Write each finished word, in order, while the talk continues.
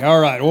All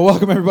right. Well,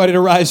 welcome everybody to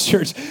Rise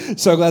Church.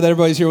 So glad that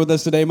everybody's here with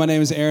us today. My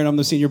name is Aaron. I'm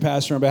the senior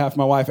pastor on behalf of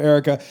my wife,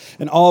 Erica,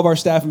 and all of our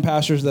staff and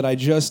pastors that I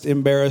just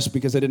embarrassed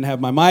because I didn't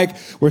have my mic.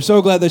 We're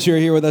so glad that you're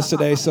here with us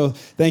today. So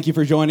thank you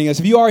for joining us.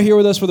 If you are here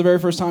with us for the very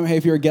first time, hey,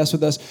 if you're a guest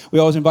with us, we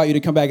always invite you to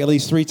come back at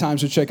least 3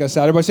 times to check us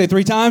out. Everybody say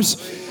 3 times.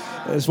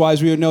 As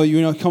wise we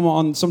know, come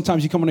on.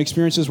 Sometimes you come on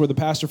experiences where the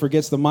pastor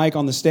forgets the mic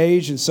on the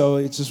stage, and so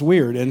it's just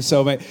weird. And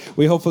so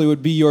we hopefully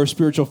would be your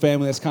spiritual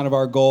family. That's kind of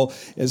our goal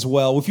as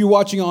well. If you're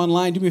watching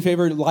online, do me a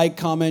favor, like,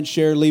 comment,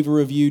 share, leave a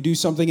review, do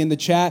something in the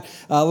chat.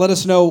 Let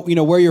us know,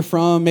 where you're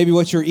from, maybe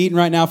what you're eating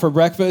right now for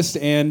breakfast,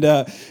 and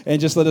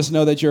just let us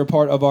know that you're a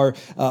part of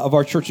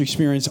our church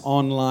experience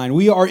online.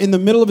 We are in the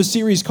middle of a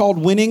series called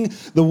 "Winning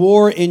the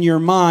War in Your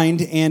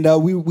Mind," and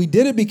we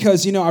did it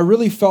because I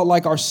really felt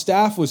like our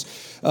staff was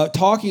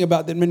talking about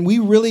that. We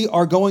really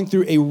are going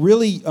through a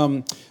really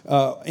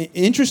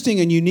interesting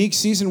and unique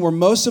season where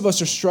most of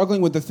us are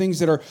struggling with the things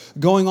that are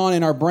going on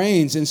in our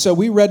brains. And so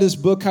we read this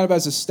book kind of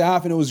as a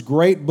staff, and it was a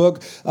great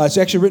book. It's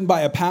actually written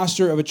by a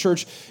pastor of a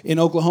church in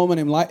Oklahoma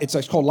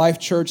it's called Life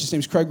Church. His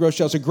name's Craig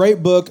Rochelle. It's a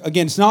great book.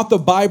 Again, it's not the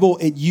Bible.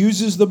 It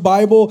uses the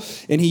Bible,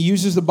 and he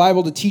uses the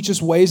Bible to teach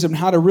us ways of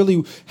how to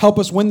really help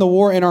us win the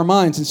war in our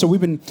minds. And so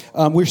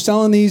we're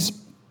selling these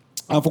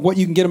for what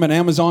you can get them on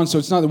Amazon, so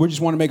it's not that we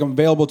just want to make them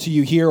available to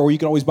you here, or you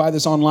can always buy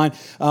this online.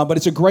 But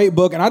it's a great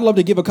book, and I'd love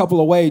to give a couple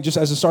away just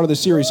as the start of the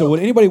series. So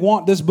would anybody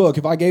want this book?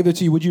 If I gave it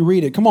to you, would you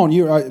read it? Come on,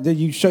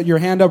 you shut your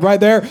hand up right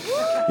there.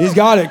 He's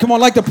got it. Come on,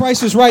 like The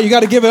Price is Right. You got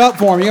to give it up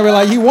for him. You got to be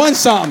like, he won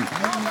something.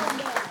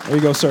 There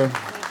you go, sir.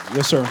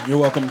 Yes, sir. You're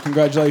welcome.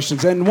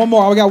 Congratulations. And one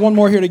more. I got one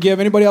more here to give.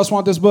 Anybody else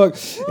want this book?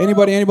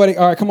 Anybody?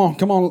 All right, come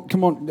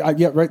on.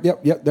 Yeah, right.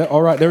 Yep.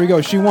 All right, there we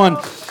go. She won.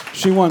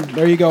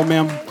 There you go,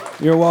 ma'am.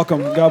 You're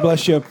welcome. God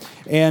bless you.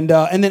 And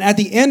then at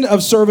the end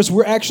of service,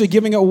 we're actually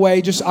giving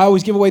away, I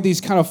always give away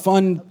these kind of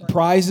fun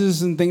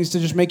prizes and things to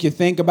just make you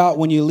think about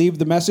when you leave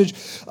the message.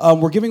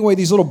 We're giving away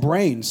these little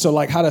brains, so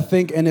like how to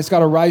think, and it's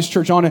got a Rise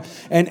Church on it.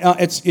 And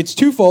it's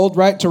twofold,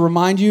 right, to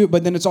remind you,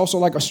 but then it's also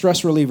like a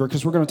stress reliever,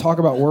 because we're going to talk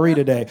about worry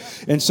today.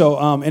 And so,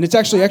 and it's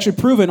actually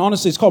proven,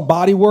 honestly, it's called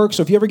Body Work.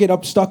 So if you ever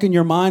get stuck in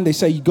your mind, they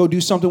say you go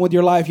do something with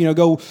your life,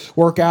 go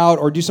work out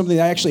or do something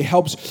that actually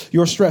helps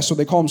your stress. So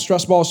they call them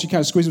stress balls, so you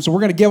kind of squeeze them. So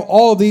we're going to give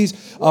all of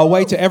these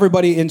away to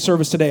everybody in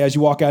service today as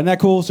you walk out. Isn't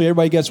that cool? So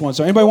everybody gets one.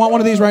 So anybody want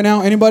one of these right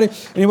now? Anybody?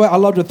 I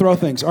love to throw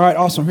things. All right,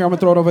 awesome. Here, I'm going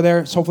to throw it over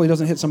there. So hopefully it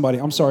doesn't hit somebody.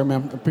 I'm sorry,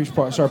 ma'am.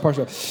 Sorry,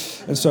 partially.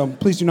 And so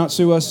please do not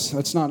sue us.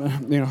 That's not,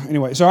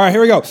 anyway. So all right, here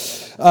we go.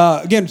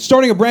 Again,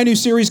 starting a brand new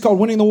series called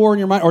Winning the War in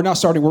Your Mind. Or not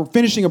starting, we're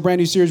finishing a brand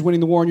new series,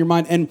 Winning the War in Your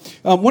Mind. And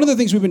one of the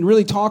things we've been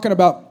really talking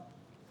about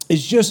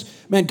is just,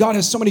 man, God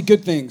has so many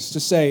good things to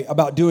say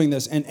about doing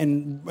this,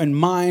 and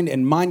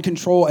mind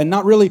control, and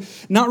not really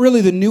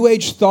the new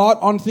age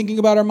thought on thinking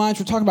about our minds.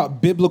 We're talking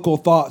about biblical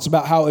thoughts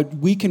about how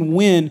we can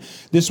win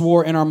this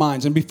war in our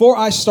minds. And before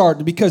I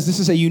start, because this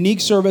is a unique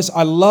service,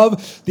 I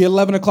love the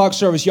 11 o'clock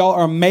service. Y'all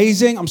are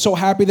amazing. I'm so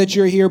happy that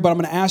you're here, but I'm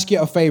going to ask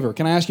you a favor.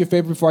 Can I ask you a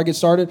favor before I get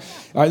started?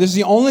 All right, this is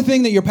the only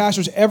thing that your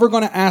pastor's ever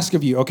going to ask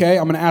of you, okay?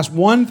 I'm going to ask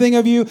one thing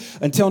of you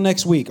until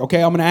next week,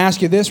 okay? I'm going to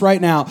ask you this right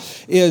now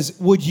is,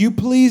 would you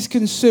please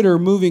consider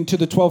moving to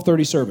the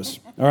 12:30 service?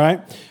 All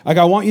right?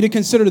 I want you to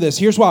consider this.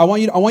 Here's why. I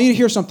want you to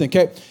hear something,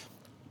 okay?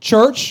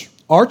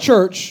 Our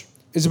church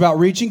is about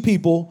reaching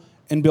people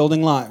and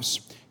building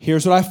lives.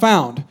 Here's what I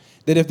found,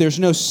 that if there's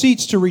no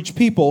seats to reach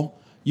people,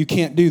 you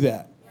can't do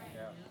that.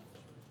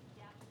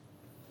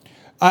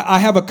 I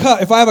have a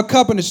cup. If I have a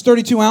cup and it's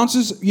 32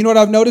 ounces, you know what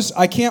I've noticed?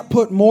 I can't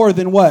put more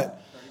than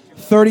what?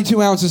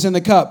 32 ounces in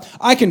the cup.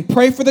 I can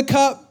pray for the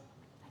cup.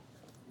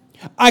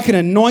 I can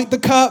anoint the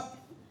cup.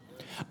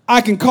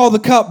 I can call the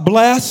cup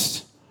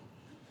blessed,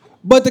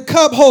 but the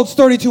cup holds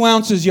 32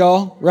 ounces,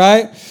 y'all,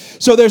 right?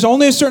 So there's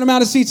only a certain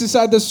amount of seats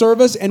inside this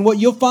service, and what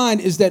you'll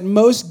find is that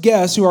most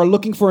guests who are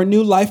looking for a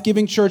new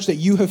life-giving church that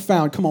you have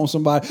found, come on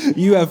somebody,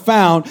 you have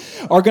found,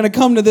 are going to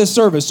come to this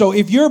service. So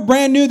if you're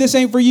brand new, this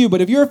ain't for you,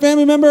 but if you're a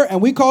family member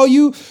and we call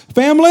you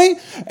family,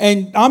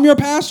 and I'm your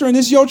pastor and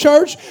this is your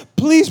church,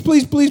 please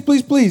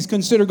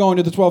consider going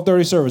to the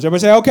 12:30 service.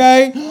 Everybody say,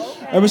 okay?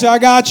 Everybody say, I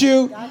got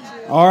you.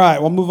 All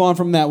right, we'll move on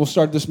from that. We'll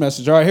start this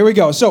message. All right, here we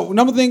go. So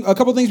a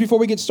couple things before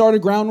we get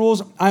started. Ground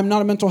rules. I'm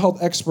not a mental health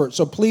expert.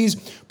 So please,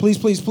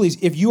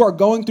 if you are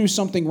going through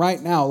something right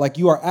now, like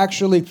you are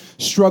actually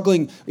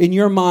struggling in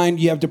your mind,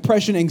 you have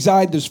depression,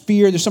 anxiety, there's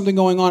fear, there's something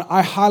going on,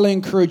 I highly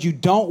encourage you,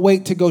 don't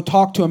wait to go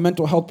talk to a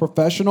mental health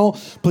professional.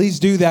 Please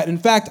do that. In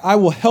fact, I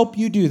will help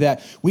you do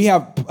that. We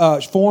have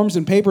forms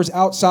and papers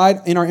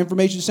outside in our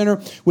information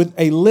center with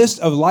a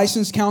list of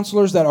licensed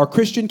counselors that are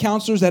Christian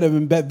counselors that have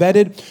been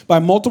vetted by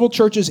multiple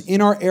churches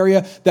in our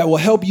area that will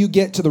help you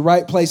get to the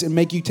right place and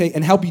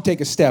help you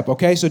take a step.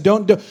 Okay, so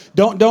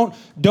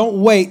don't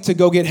wait to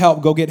go get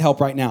help. Go get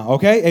help right now.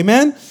 Okay,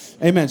 amen.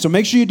 Amen. So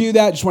make sure you do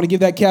that. Just want to give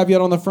that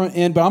caveat on the front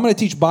end. But I'm going to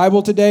teach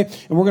Bible today,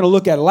 and we're going to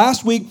look at it.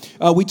 Last week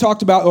we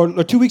talked about,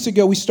 or 2 weeks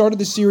ago, we started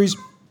the series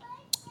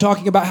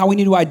talking about how we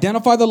need to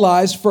identify the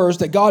lies first,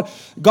 that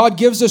God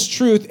gives us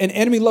truth, and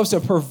enemy loves to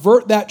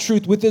pervert that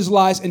truth with his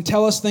lies and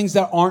tell us things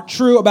that aren't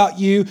true about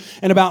you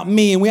and about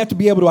me, and we have to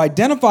be able to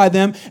identify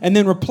them and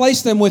then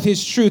replace them with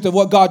his truth of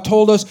what God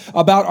told us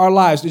about our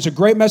lives. It's a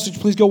great message.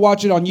 Please go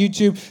watch it on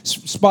YouTube,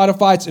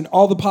 Spotify, it's in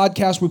all the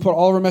podcasts. We put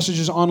all of our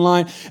messages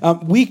online.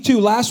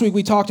 Last week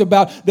we talked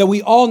about that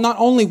we all, not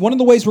only, one of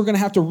the ways we're going to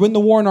have to win the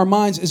war in our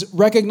minds is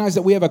recognize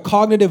that we have a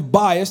cognitive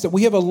bias, that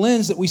we have a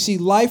lens that we see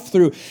life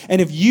through,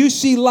 and if you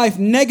see life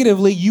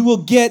negatively, you will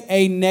get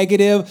a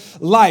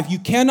negative life. You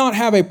cannot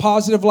have a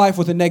positive life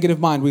with a negative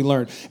mind, we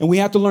learned. And we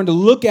have to learn to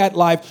look at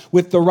life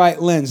with the right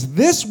lens.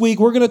 This week,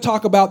 we're going to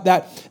talk about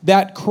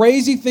that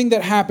crazy thing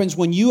that happens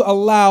when you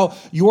allow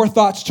your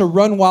thoughts to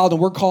run wild,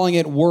 and we're calling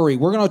it worry.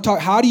 We're going to talk,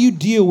 how do you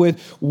deal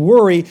with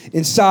worry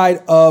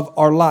inside of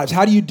our lives?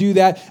 How do you do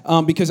that?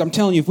 Because I'm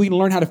telling you, if we can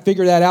learn how to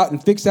figure that out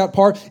and fix that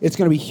part, it's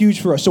going to be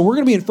huge for us. So we're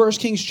going to be in 1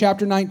 Kings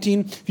chapter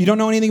 19. If you don't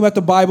know anything about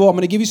the Bible, I'm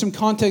going to give you some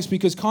context,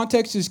 because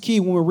context is key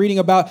when we're reading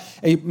about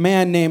a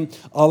man named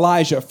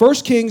Elijah. 1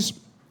 Kings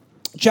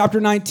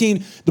chapter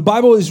 19, the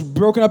Bible is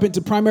broken up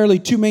into primarily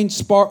two main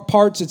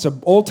parts. It's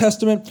an Old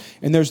Testament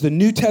and there's the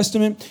New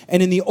Testament.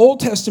 And in the Old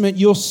Testament,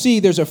 you'll see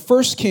there's a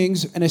 1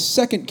 Kings and a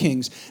 2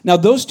 Kings. Now,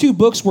 those two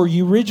books were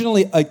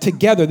originally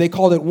together. They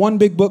called it one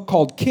big book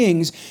called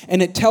Kings, and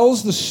it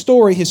tells the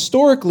story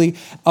historically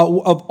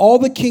of all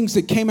the kings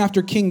that came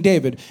after King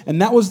David.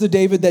 And that was the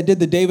David that did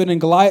the David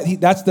and Goliath.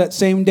 That's that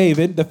same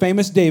David, the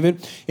famous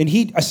David. And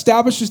he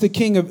establishes the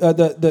king of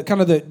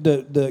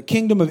the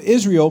kingdom of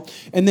Israel.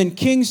 And then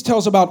Kings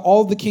tells about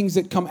all the kings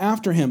that come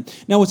after him.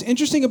 Now, what's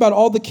interesting about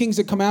all the kings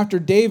that come after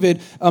David,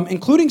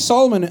 including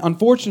Solomon,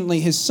 unfortunately,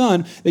 his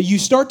son, that you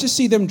start to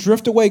see them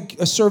drift away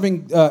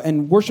serving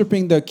and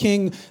worshiping the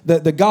king,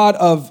 the God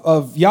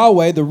of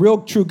Yahweh, the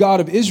real true God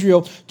of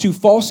Israel, to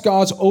false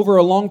gods over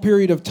a long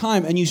period of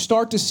time. And you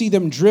start to see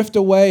them drift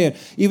away and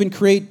even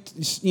create,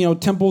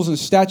 temples and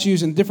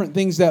statues and different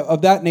things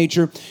of that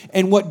nature.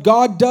 And what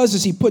God does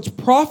is he puts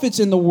prophets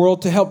in the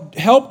world to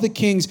help the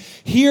kings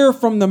hear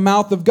from the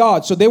mouth of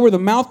God. So they were the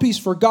mouthpiece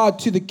for God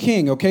to the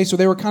king, okay? So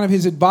they were kind of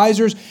his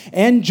advisors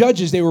and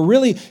judges. They were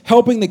really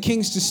helping the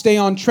kings to stay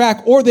on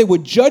track, or they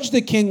would judge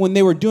the king when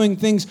they were doing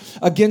things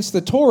against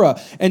the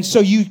Torah. And so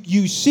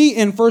you see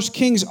in 1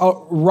 Kings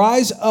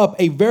rise up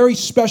a very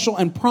special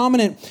and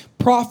prominent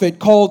prophet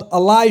called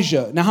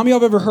Elijah. Now, how many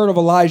of you have ever heard of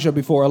Elijah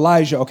before?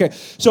 Elijah, okay.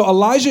 So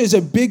Elijah is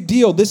a big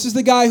deal. This is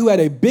the guy who had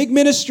a big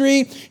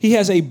ministry. He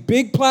has a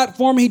big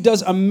platform. He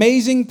does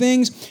amazing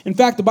things. In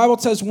fact, the Bible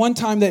says one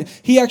time that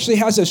he actually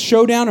has a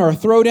showdown or a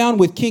throwdown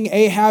with King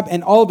Ahab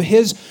and all of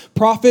his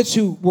prophets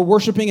who were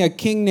worshiping a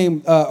king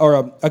named,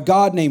 a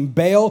god named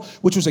Baal,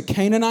 which was a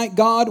Canaanite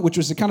god, which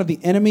was kind of the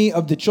enemy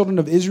of the children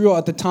of Israel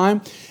at the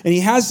time. And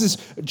he has this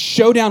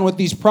showdown with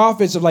these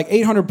prophets of like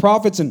 800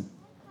 prophets, and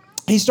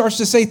he starts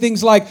to say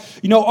things like,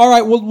 all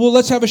right, well,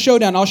 let's have a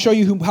showdown. I'll show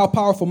you how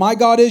powerful my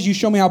God is. You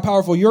show me how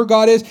powerful your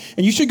God is.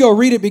 And you should go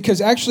read it, because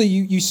actually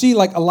you see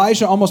like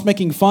Elijah almost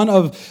making fun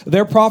of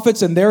their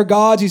prophets and their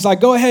gods. He's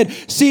like, go ahead,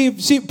 see,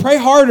 pray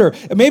harder.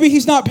 Maybe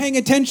he's not paying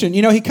attention.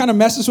 He kind of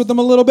messes with them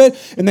a little bit.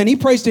 And then he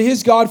prays to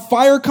his God.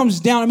 Fire comes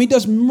down. He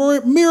does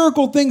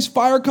miracle things.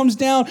 Fire comes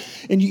down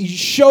and he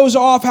shows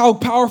off how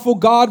powerful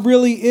God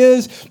really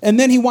is. And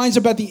then he winds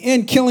up at the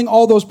end killing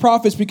all those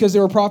prophets because they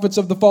were prophets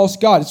of the false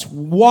God. It's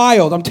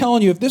wild. I'm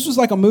telling you, if this was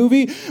like a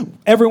movie,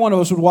 every one of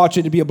us would watch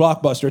it to be a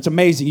blockbuster. It's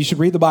amazing. You should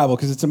read the Bible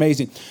because it's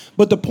amazing.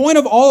 But the point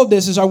of all of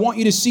this is I want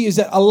you to see is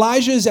that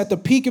Elijah is at the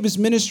peak of his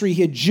ministry.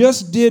 He had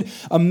just did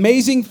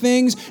amazing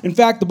things. In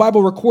fact, the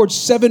Bible records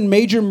 7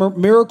 major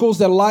miracles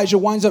that Elijah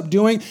winds up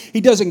doing. He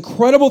does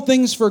incredible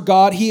things for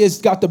God. He has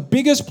got the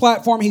biggest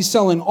platform. He's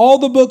selling all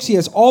the books. He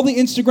has all the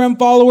Instagram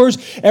followers.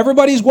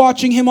 Everybody's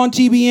watching him on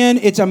TBN.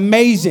 It's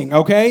amazing,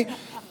 okay?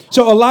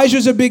 So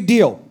Elijah's a big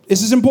deal.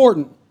 This is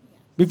important.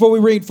 Before we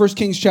read 1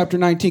 Kings chapter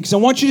 19, because I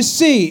want you to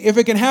see if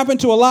it can happen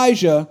to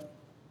Elijah.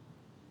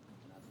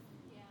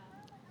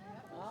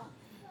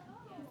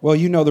 Well,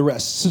 you know the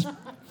rest.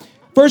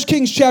 1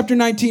 Kings chapter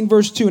 19,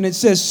 verse 2, and it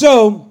says,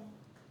 So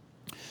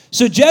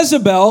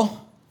Jezebel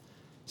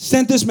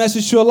sent this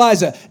message to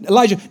Elijah.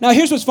 Now,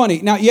 here's what's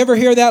funny. Now, you ever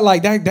hear that?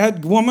 Like,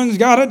 that woman's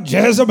got a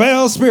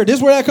Jezebel spirit. This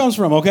is where that comes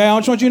from, okay? I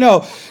just want you to know,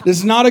 this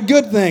is not a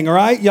good thing, all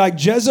right? Like,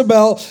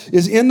 Jezebel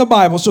is in the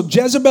Bible. So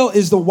Jezebel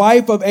is the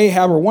wife of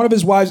Ahab, or one of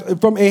his wives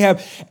from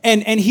Ahab.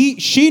 And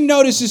she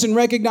notices and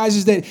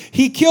recognizes that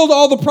he killed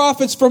all the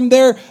prophets from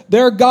their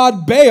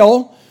god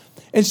Baal.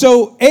 And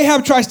so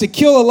Ahab tries to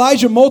kill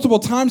Elijah multiple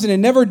times, and it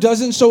never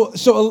doesn't. So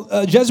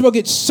Jezebel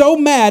gets so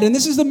mad, and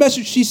this is the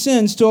message she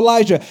sends to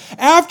Elijah.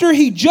 After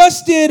he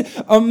just did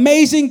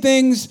amazing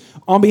things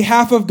on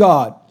behalf of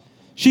God,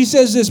 she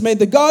says this, May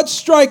the gods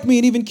strike me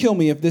and even kill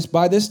me if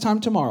by this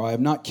time tomorrow I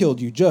have not killed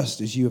you just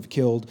as you have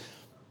killed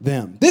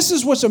them. This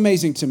is what's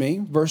amazing to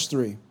me. Verse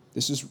 3.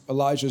 This is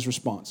Elijah's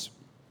response.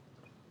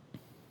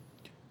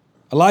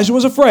 Elijah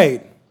was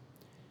afraid,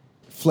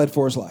 fled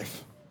for his life.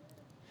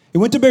 He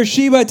went to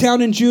Beersheba, a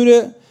town in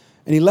Judah,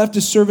 and he left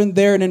his servant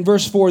there. And in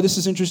verse 4, this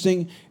is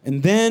interesting.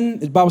 And then,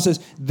 the Bible says,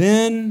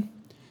 then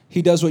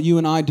He does what you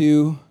and I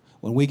do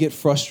when we get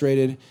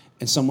frustrated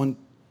and someone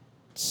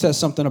says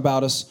something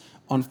about us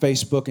on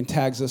Facebook and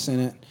tags us in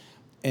it,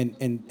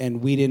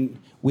 and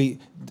we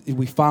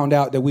found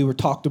out that we were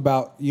talked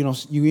about. You know,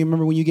 you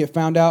remember when you get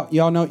found out?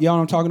 Y'all know what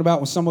I'm talking about?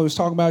 When someone was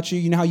talking about you,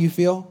 you know how you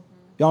feel?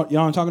 Y'all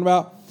know what I'm talking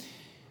about?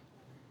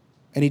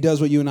 And he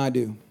does what you and I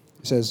do.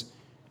 He says,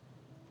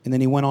 and then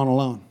he went on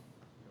alone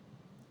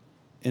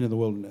into the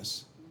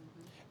wilderness.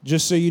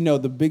 Just so you know,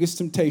 the biggest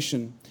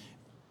temptation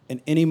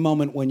in any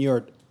moment when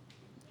you're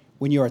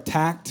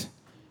attacked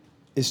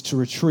is to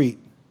retreat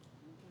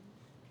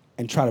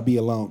and try to be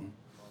alone.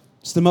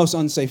 It's the most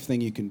unsafe thing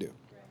you can do.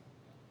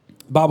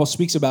 The Bible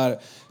speaks about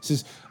it. It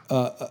says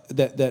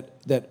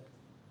that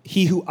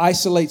he who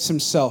isolates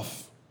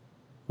himself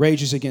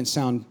rages against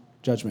sound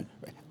judgment.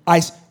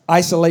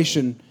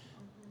 Isolation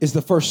is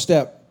the first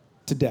step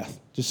to death,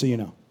 just so you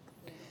know.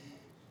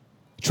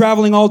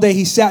 Traveling all day,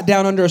 he sat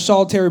down under a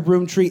solitary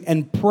broom tree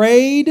and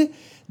prayed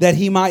that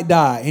he might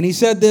die. And he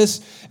said this,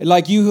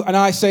 like you and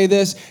I say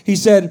this. He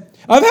said,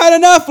 I've had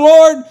enough,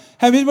 Lord.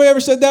 Have anybody ever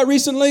said that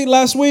recently,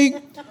 last week?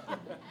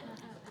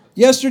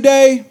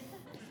 Yesterday,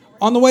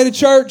 on the way to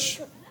church?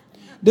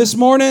 This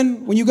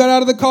morning, when you got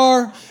out of the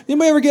car?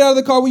 Anybody ever get out of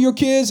the car with your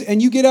kids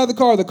and you get out of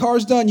the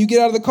car's done, you get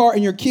out of the car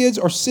and your kids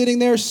are sitting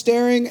there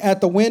staring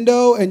at the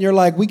window and you're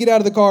like, we get out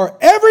of the car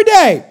every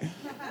day.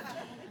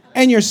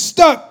 And you're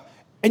stuck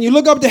and you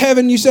look up to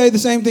heaven and you say the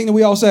same thing that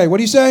we all say. What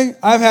do you say?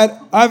 I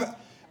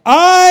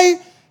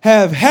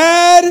have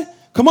had,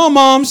 come on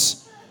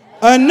moms,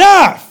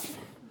 enough.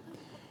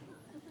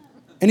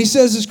 And he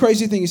says this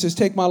crazy thing. He says,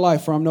 take my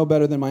life for I'm no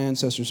better than my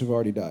ancestors who've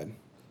already died.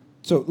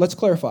 So let's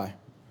clarify.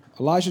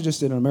 Elijah just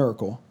did a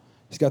miracle.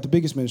 He's got the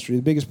biggest ministry,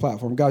 the biggest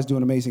platform. God's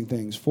doing amazing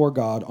things for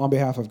God, on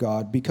behalf of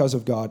God, because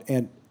of God.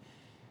 And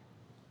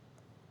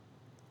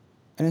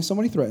then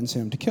somebody threatens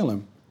him to kill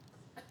him.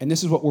 And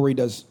this is what worry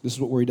does. This is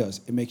what worry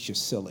does. It makes you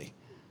silly.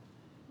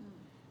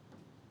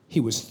 He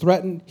was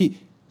threatened.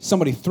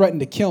 Somebody threatened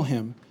to kill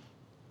him,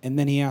 and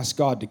then he asked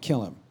God to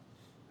kill him.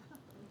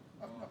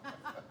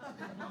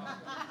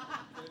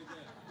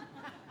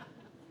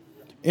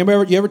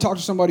 You ever talk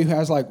to somebody who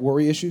has like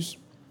worry issues?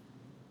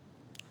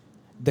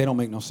 They don't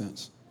make no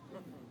sense.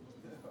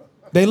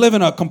 They live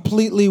in a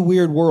completely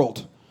weird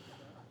world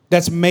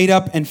that's made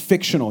up and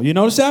fictional. You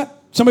notice that?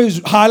 Somebody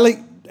who's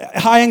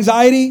high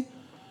anxiety,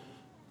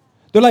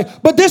 they're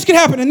like, but this could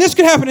happen, and this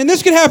could happen, and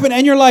this could happen.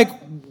 And you're like,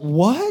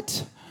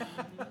 what?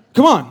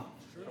 Come on.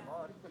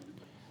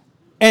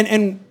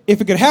 And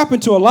if it could happen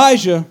to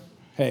Elijah,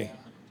 hey,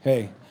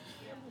 it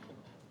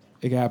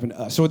can happen to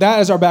us. So with that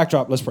as our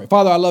backdrop, let's pray.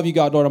 Father, I love you,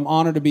 God, Lord. I'm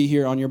honored to be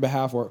here on your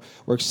behalf. We're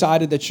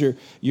excited that you're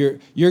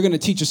going to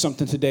teach us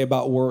something today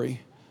about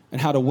worry and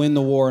how to win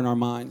the war in our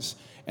minds.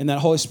 And that,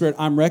 Holy Spirit,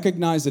 I'm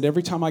recognized that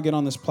every time I get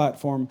on this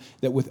platform,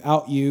 that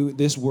without you,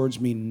 these words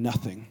mean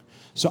nothing.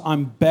 So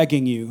I'm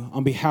begging you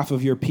on behalf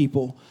of your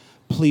people,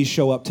 please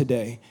show up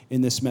today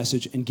in this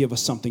message and give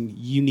us something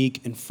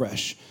unique and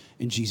fresh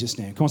in Jesus'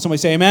 name. Come on, somebody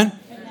say amen.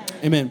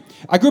 Amen.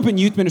 I grew up in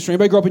youth ministry.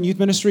 Anybody grew up in youth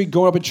ministry?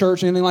 Growing up in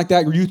church, anything like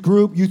that? Youth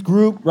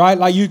group, right?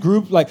 Like youth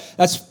group, like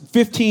that's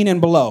 15 and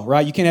below,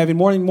 right? You can't have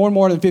more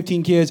than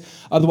 15 kids.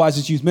 Otherwise,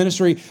 it's youth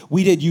ministry.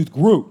 We did youth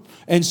group.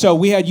 And so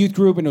we had youth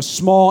group and it was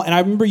small. And I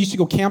remember I used to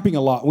go camping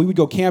a lot. We would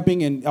go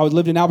camping and I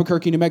lived in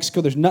Albuquerque, New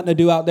Mexico. There's nothing to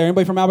do out there.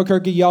 Anybody from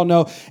Albuquerque? Y'all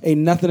know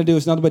ain't nothing to do.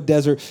 It's nothing but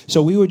desert.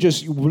 So we would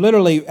just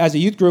literally, as a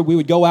youth group, we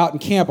would go out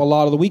and camp a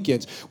lot of the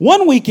weekends.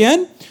 One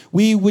weekend,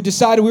 we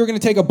decided we were going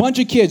to take a bunch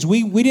of kids.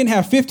 We didn't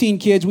have 15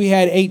 kids. We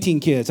had 18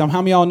 kids. How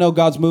many of y'all know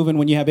God's moving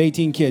when you have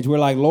 18 kids? We're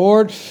like,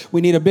 Lord,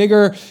 we need a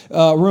bigger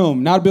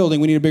room. Not a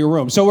building. We need a bigger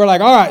room. So we're like,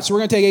 all right, so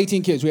we're going to take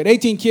 18 kids. We had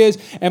 18 kids,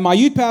 and my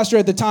youth pastor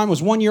at the time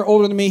was 1 year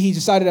older than me. He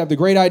decided to have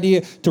the great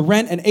idea to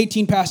rent an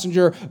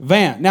 18-passenger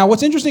van. Now,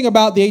 what's interesting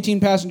about the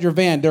 18-passenger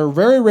van, they're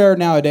very rare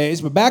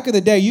nowadays, but back in the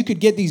day, you could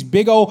get these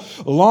big old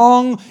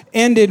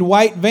long-ended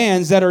white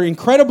vans that are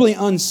incredibly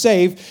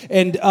unsafe.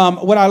 And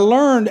what I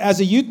learned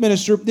as a youth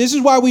minister, this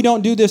is why we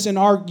don't do this in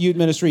our youth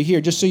ministry here,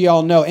 just so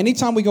y'all know.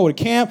 Anytime we go to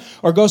camp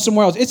or go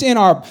somewhere else,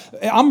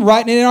 I'm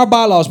writing it in our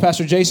bylaws,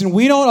 Pastor Jason.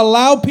 We don't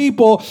allow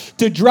people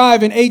to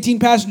drive in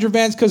 18-passenger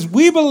vans because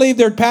we believe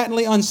they're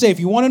patently unsafe.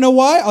 You want to know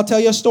why? I'll tell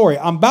you a story.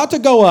 I'm about to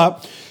go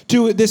up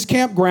to this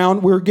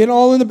campground. We're getting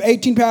all in the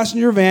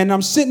 18-passenger van, and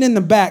I'm sitting in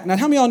the back. Now,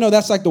 how many of y'all know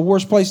that's like the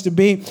worst place to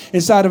be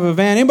inside of a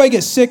van? Anybody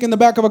get sick in the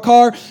back of a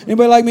car?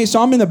 Anybody like me?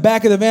 So I'm in the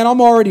back of the van. I'm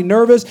already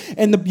nervous.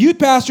 And the youth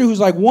pastor, who's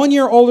like 1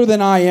 year older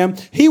than I am,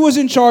 he was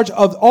in charge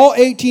of all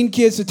 18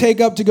 kids to take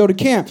up to go to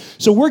camp.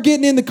 So we're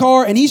getting in the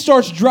car, and he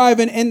starts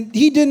driving, and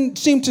he didn't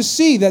seem to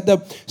see that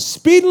the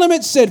speed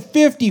limit said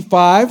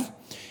 55.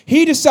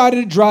 He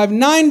decided to drive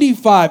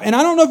 95. And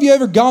I don't know if you've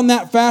ever gone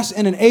that fast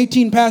in an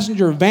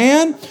 18-passenger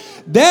van.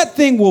 that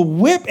thing will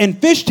whip and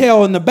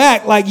fishtail in the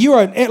back like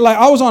like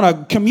I was on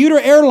a commuter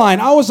airline.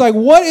 I was like,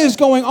 what is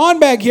going on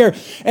back here?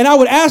 And I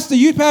would ask the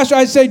youth pastor,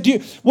 I'd say,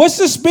 what's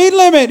the speed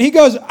limit? He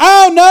goes,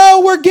 oh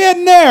no, we're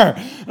getting there.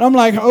 And I'm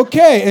like,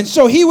 okay. And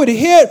so he would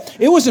hit,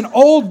 it was an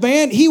old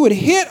van, he would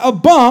hit a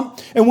bump,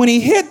 and when he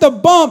hit the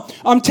bump,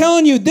 I'm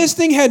telling you, this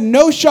thing had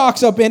no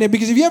shocks up in it,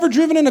 because have you ever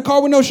driven in a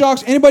car with no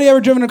shocks? Anybody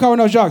ever driven in a car with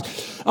no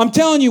shocks? I'm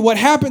telling you, what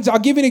happens, I'll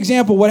give you an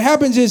example. What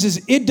happens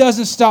is it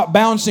doesn't stop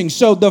bouncing.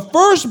 So the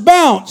first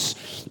bounce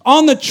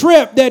on the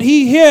trip that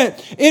he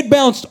hit, it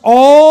bounced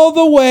all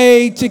the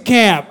way to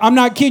camp. I'm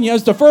not kidding you. It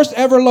was the first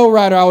ever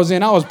lowrider I was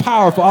in. I was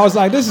powerful. I was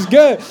like, this is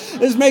good.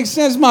 This makes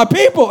sense, my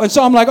people. And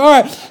so I'm like,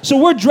 all right.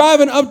 So we're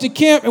driving up to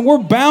camp, and we're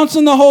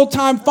bouncing the whole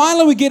time.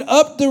 Finally, we get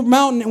up the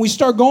mountain, and we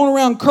start going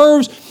around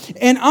curves.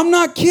 And I'm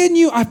not kidding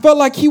you. I felt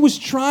like he was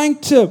trying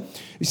to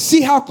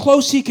see how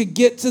close he could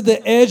get to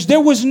the edge.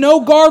 There was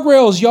no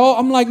guardrails, y'all.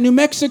 I'm like, New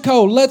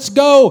Mexico, let's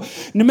go.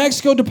 New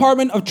Mexico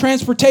Department of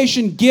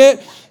Transportation,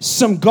 get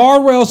some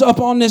guardrails up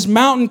on this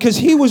mountain, because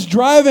he was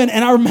driving.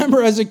 And I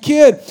remember as a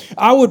kid,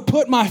 I would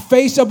put my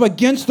face up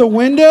against the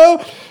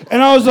window,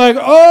 and I was like,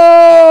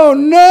 oh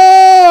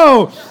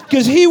no,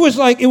 because he was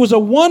like, it was a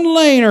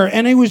one-laner,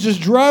 and he was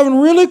just driving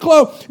really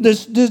close.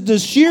 The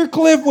sheer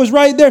cliff was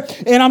right there,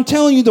 and I'm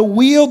telling you, the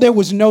wheel, there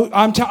was no,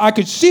 I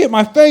could see it.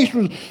 My face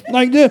was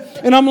like this,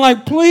 and I'm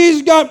like,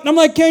 please, God, I'm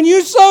like, can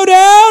you slow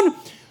down?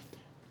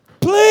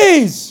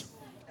 Please.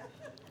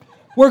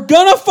 We're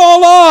gonna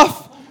fall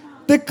off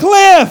the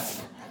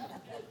cliff.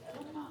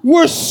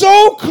 We're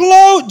so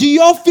close. Do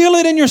y'all feel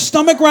it in your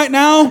stomach right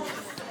now?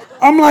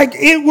 I'm like,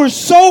 we're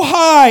so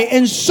high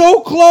and so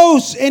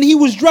close, and he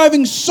was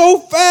driving so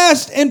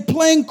fast and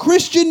playing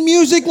Christian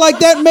music like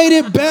that made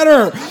it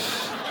better.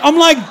 I'm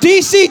like,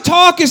 DC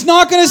Talk is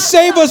not going to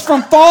save us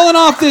from falling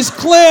off this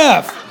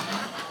cliff.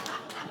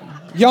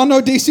 Y'all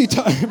know DC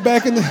Talk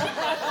back in the...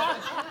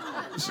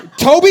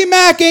 Toby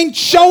Mac ain't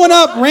showing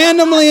up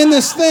randomly in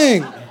this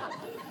thing.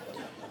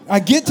 I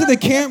get to the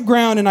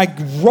campground and I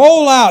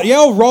roll out.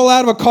 Roll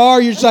out of a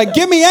car. You're just like,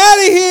 get me out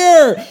of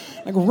here.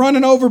 Like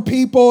running over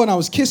people, and I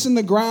was kissing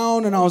the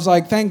ground, and I was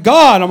like, thank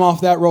God I'm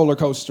off that roller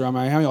coaster. I'm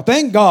like,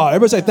 thank God.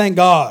 Everybody say, thank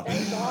God.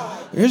 Thank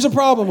God. Here's a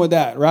problem with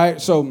that, right?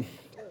 So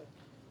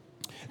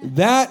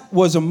that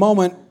was a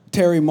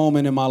momentary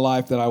moment in my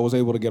life that I was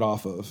able to get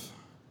off of.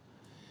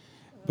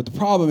 But the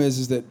problem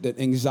is that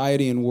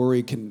anxiety and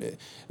worry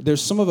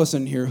there's some of us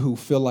in here who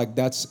feel like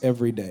that's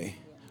every day,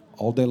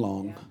 all day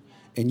long,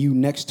 and you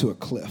next to a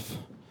cliff,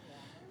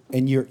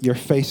 and your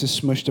face is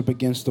smushed up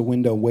against the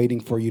window waiting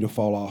for you to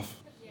fall off.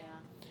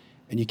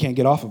 And you can't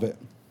get off of it.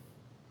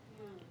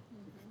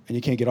 And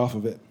you can't get off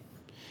of it.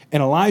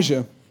 And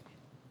Elijah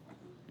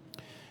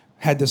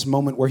had this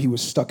moment where he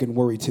was stuck in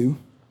worry too.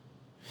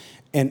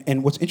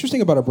 And what's interesting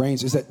about our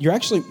brains is that you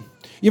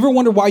ever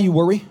wonder why you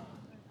worry?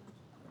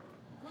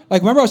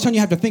 Like, remember I was telling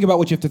you have to think about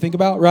what you have to think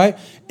about, right?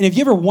 And if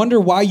you ever wonder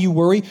why you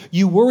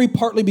worry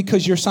partly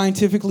because you're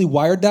scientifically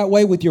wired that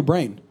way with your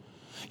brain.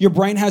 Your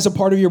brain has a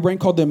part of your brain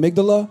called the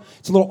amygdala.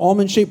 It's a little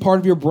almond-shaped part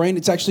of your brain.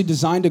 It's actually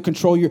designed to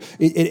control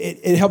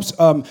it helps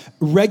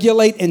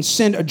regulate and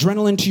send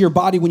adrenaline to your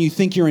body when you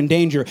think you're in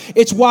danger.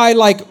 It's why,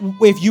 like,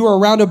 if you are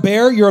around a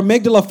bear, your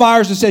amygdala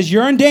fires and says,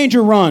 you're in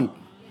danger, run.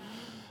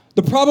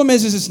 The problem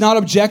is it's not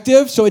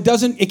objective, so it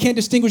can't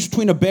distinguish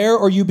between a bear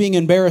or you being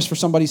embarrassed for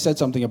somebody said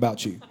something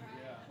about you.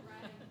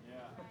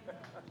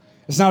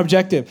 It's not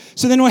objective.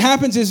 So then what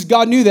happens is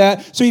God knew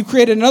that, so he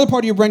created another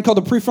part of your brain called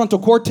the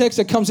prefrontal cortex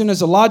that comes in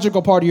as a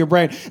logical part of your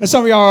brain. And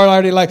some of y'all are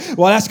already like,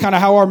 well, that's kind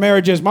of how our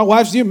marriage is. My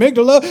wife's the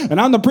amygdala,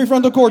 and I'm the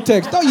prefrontal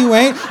cortex. No, you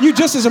ain't. You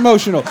just as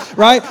emotional,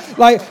 right?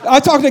 Like, I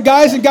talk to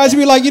guys, and guys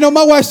will be like,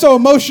 my wife's so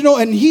emotional,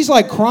 and he's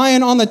like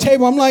crying on the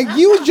table. I'm like,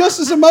 you just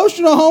as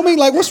emotional, homie.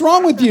 Like, what's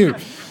wrong with you?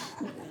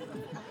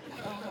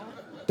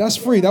 That's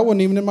free. That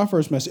wasn't even in my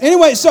first message.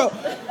 Anyway, so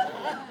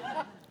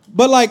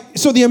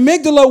the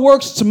amygdala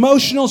works, it's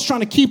emotional, it's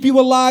trying to keep you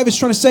alive, it's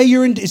trying to say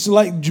it's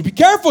like, be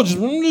careful, just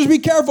be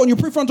careful. And your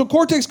prefrontal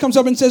cortex comes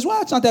up and says,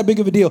 well, it's not that big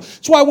of a deal.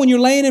 That's why when you're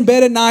laying in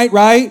bed at night,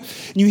 right,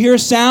 and you hear a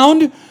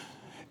sound,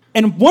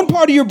 and one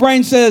part of your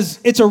brain says,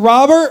 it's a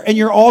robber, and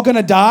you're all going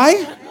to die.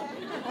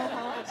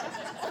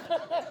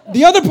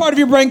 The other part of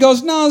your brain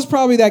goes, no, it's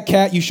probably that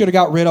cat you should have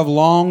got rid of a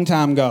long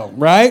time ago.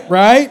 Right?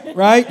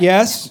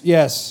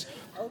 Yes.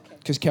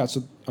 Because cats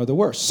are the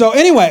worst. So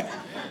anyway,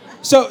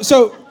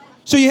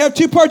 So you have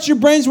two parts of your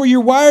brains where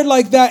you're wired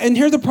like that, and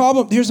here's the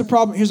problem.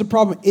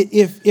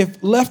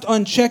 If left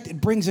unchecked,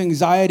 it brings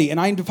anxiety. And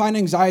I define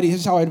anxiety,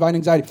 this is how I define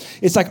anxiety.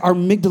 It's like our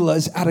amygdala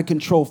is out of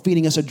control,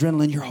 feeding us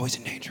adrenaline. You're always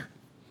in danger.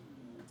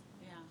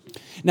 Yeah.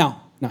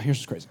 Now here's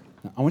what's crazy.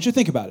 Now, I want you to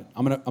think about it.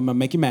 I'm gonna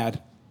make you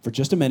mad for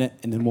just a minute,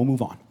 and then we'll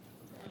move on.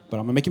 But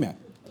I'm gonna make you mad.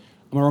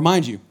 I'm gonna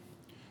remind you,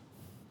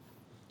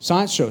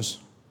 science shows,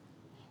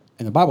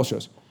 and the Bible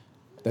shows,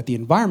 that the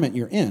environment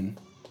you're in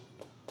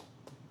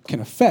can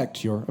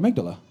affect your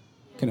amygdala,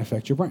 can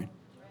affect your brain.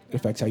 It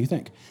affects how you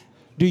think.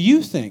 Can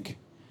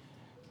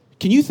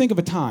you think of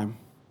a time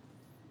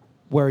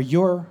where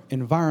your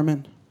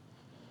environment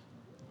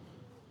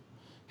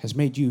has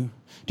made you,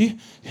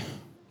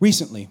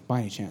 recently,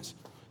 by any chance,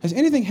 has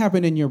anything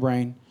happened in your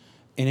brain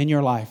and in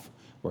your life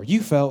where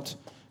you felt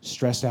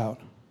stressed out?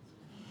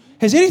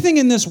 Has anything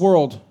in this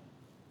world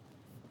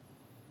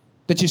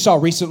that you saw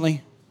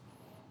recently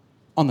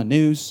on the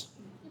news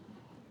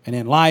and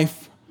in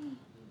life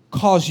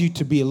caused you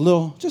to be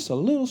just a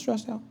little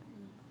stressed out?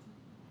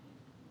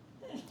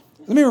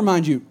 Let me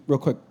remind you real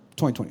quick,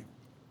 2020.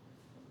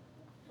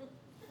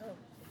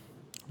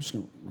 I'm just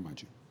going to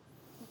remind you.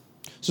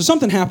 So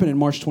something happened in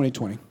March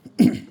 2020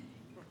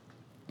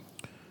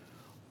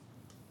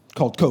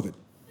 called COVID.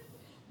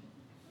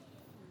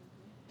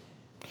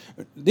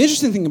 The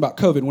interesting thing about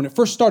COVID, when it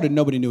first started,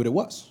 nobody knew what it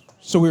was.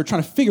 So we were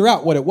trying to figure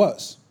out what it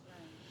was.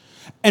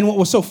 And what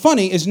was so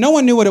funny is no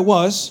one knew what it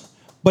was,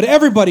 but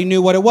everybody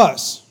knew what it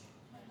was.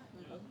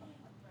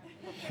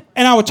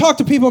 And I would talk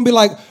to people and be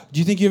like, do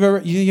you think you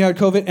had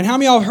COVID? And how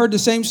many of y'all have heard the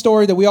same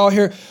story that we all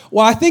hear?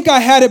 Well, I think I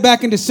had it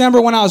back in December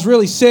when I was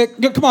really sick.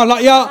 Come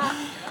on, y'all.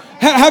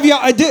 Have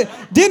y'all,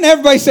 didn't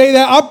everybody say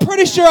that? I'm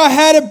pretty sure I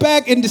had it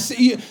back in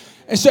December.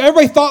 And so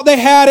everybody thought they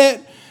had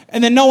it.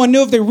 And then no one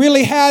knew if they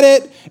really had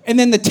it. And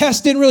then the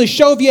test didn't really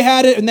show if you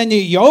had it. And then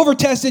you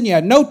over-tested and you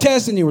had no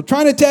test. And you were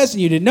trying to test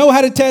and you didn't know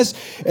how to test.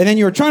 And then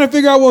you were trying to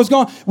figure out what was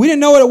going on. We didn't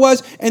know what it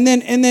was. And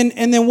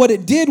then what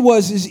it did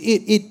was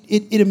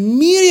it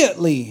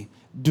immediately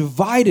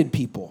divided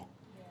people.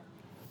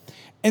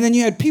 And then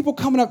you had people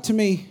coming up to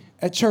me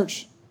at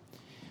church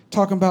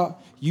talking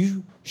about,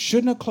 you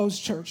shouldn't have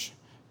closed church.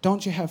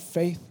 Don't you have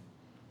faith?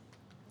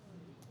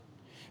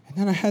 And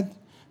then I had,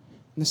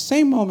 in the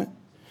same moment,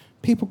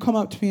 people come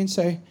up to me and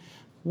say,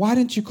 why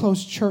didn't you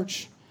close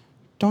church?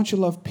 Don't you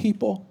love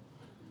people?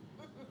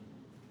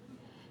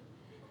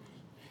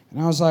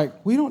 And I was like,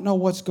 we don't know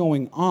what's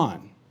going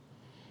on.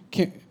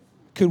 Can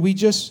we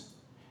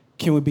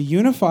be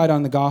unified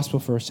on the gospel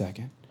for a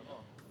second?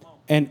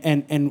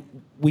 And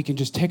we can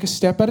just take a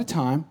step at a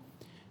time.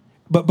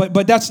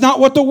 But that's not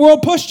what the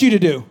world pushed you to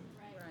do.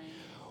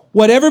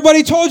 What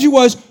everybody told you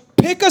was,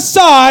 pick a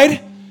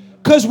side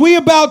because we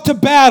about to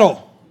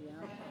battle.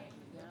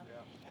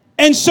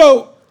 And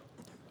so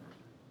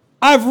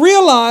I've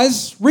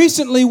realized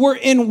recently we're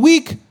in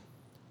week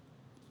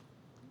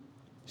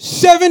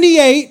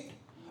 78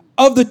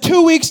 of the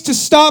 2 weeks to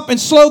stop and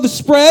slow the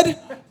spread.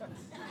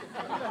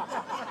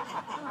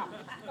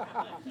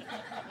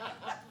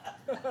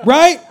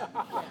 Right?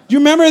 Do you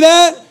remember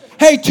that?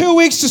 Hey, 2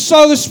 weeks to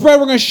slow the spread.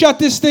 We're going to shut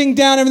this thing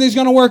down. Everything's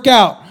going to work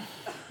out.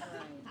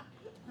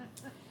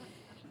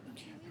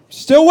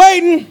 Still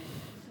waiting.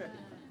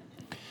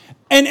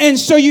 And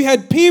so you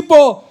had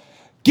people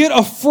get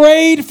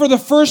afraid for the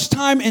first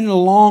time in a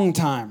long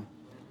time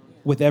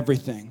with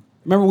everything.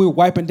 Remember, we were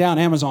wiping down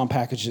Amazon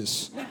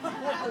packages.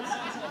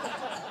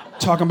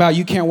 Talking about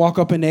you can't walk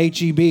up into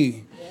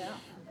H-E-B.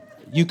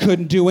 You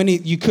couldn't do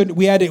you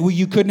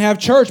couldn't have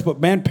church, but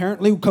man,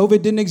 apparently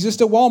COVID didn't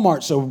exist at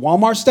Walmart, so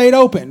Walmart stayed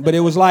open. But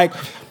it was like,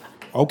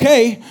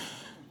 okay.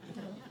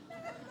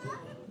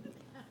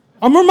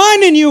 I'm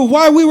reminding you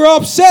why we were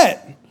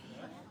upset.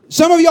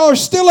 Some of y'all are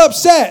still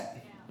upset.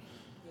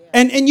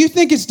 And you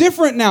think it's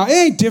different now. It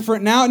ain't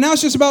different now. Now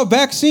it's just about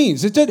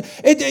vaccines.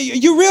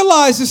 You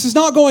realize this is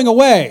not going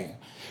away.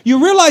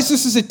 You realize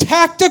this is a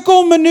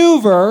tactical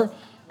maneuver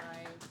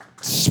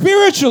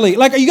spiritually.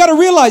 Like, you got to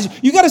realize,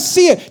 you got to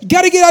see it. You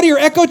got to get out of your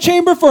echo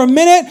chamber for a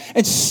minute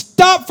and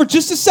stop for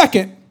just a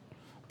second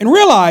and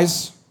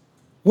realize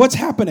what's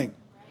happening.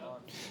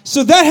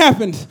 So that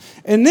happened.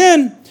 And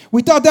then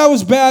we thought that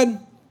was bad.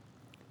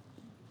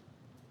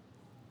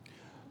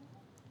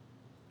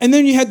 And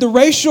then you had the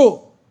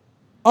racial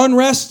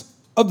unrest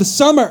of the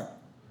summer.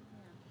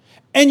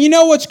 And you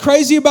know what's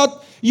crazy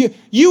about you?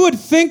 You would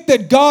think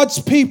that God's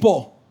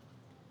people,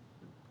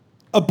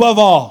 above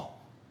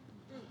all,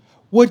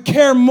 would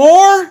care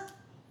more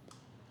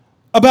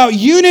about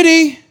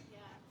unity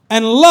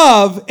and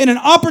love in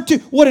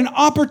what an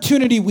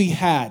opportunity we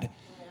had.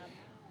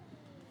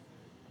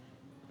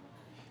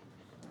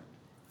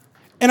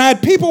 And I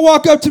had people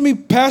walk up to me,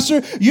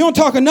 Pastor, you don't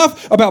talk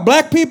enough about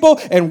black people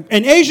and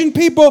Asian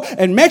people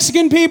and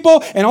Mexican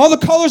people and all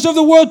the colors of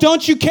the world.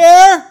 Don't you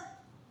care?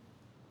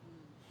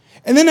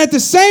 And then at the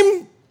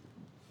same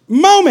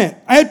moment,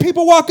 I had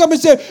people walk up and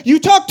say, you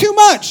talk too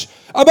much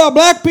about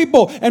black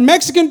people and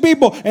Mexican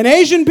people and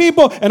Asian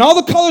people and all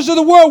the colors of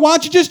the world. Why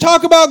don't you just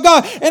talk about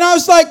God? And I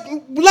was like,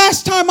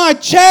 last time I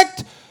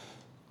checked,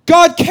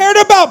 God cared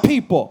about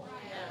people.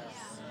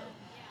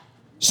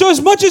 So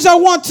as much as I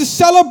want to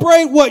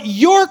celebrate what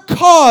your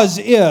cause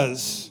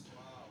is,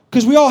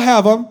 because we all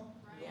have them,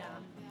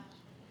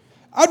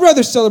 I'd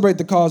rather celebrate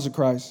the cause of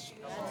Christ.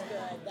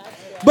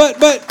 But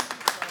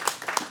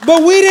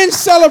we didn't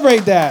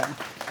celebrate that.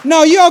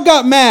 No, y'all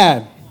got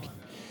mad.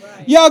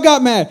 Y'all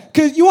got mad.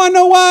 Because you want to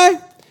know why?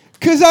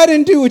 Because I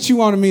didn't do what you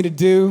wanted me to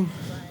do.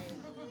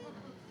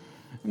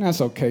 And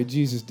that's okay.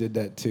 Jesus did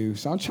that too.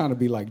 So I'm trying to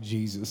be like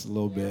Jesus a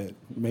little bit.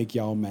 Make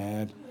y'all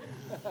mad.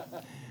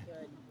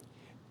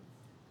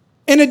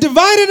 And it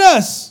divided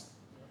us.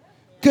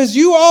 Because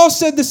you all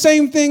said the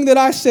same thing that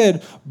I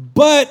said.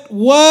 But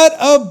what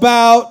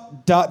about ...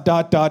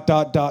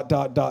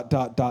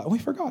 We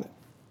forgot it.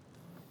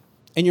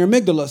 And your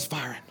amygdala's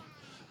firing.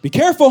 Be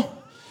careful.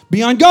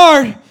 Be on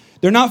guard.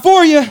 They're not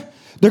for you.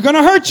 They're going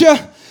to hurt you.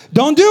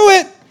 Don't do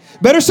it.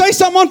 Better say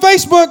something on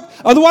Facebook.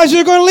 Otherwise,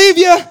 they're going to leave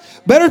you.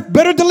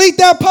 Better delete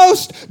that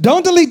post.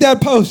 Don't delete that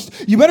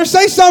post. You better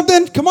say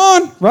something. Come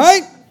on,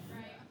 right?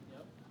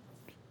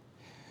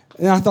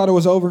 And I thought it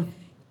was over.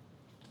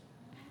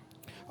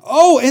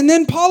 Oh, and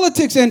then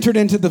politics entered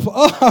into the...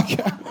 Oh,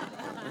 okay.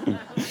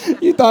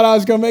 You thought I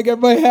was going to make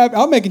everybody happy.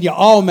 I'm making you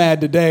all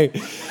mad today.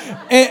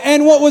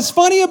 And what was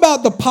funny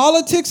about the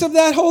politics of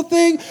that whole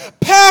thing,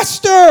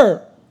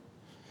 Pastor,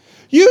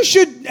 you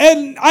should,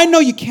 and I know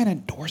you can't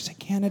endorse a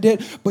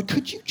candidate, but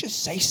could you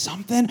just say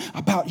something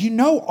about,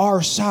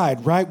 our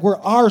side, right? We're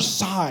our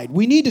side.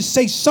 We need to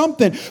say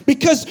something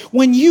because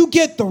when you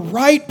get the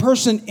right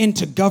person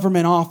into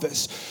government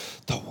office,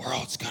 the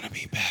world's going to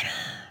be better.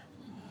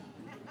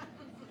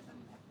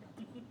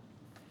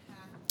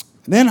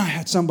 And then I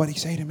had somebody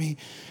say to me,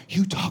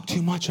 you talk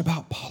too much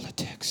about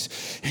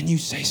politics and you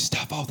say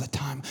stuff all the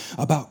time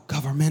about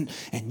government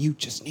and you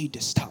just need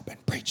to stop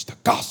and preach the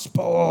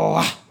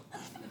gospel.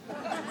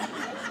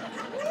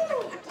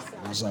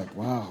 I was like,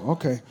 wow,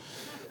 okay.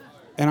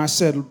 And I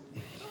said,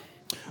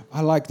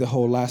 I like the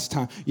whole last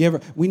time.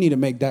 We need to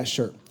make that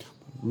shirt.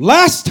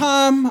 Last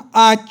time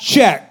I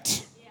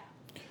checked,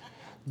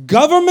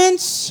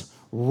 governments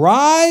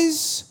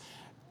rise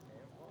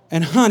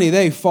and honey,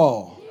 they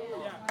fall.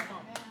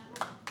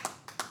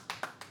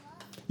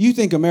 You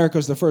think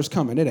America's the first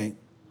coming. It ain't.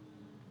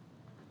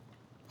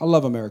 I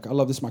love America. I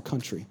love this, my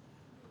country.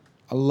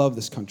 I love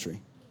this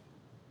country.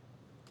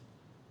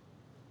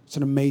 It's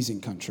an amazing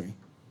country.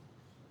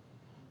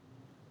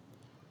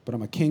 But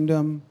I'm a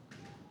kingdom.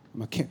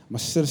 I'm a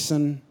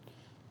citizen.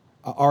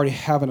 I already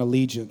have an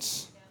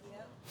allegiance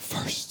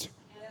first.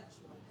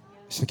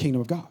 It's the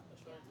kingdom of God.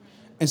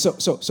 And so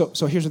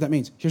here's what that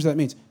means. Here's what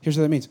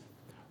that means.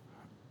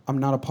 I'm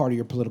not a part of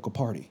your political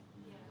party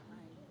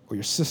or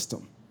your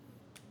system.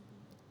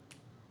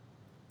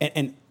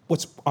 And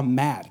I'm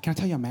mad. Can I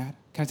tell you I'm mad?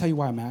 Can I tell you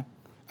why I'm mad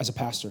as a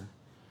pastor?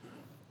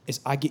 Is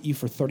I get you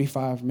for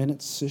 35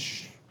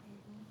 minutes-ish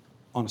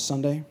on a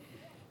Sunday,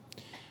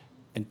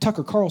 and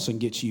Tucker Carlson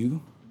gets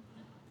you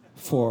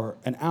for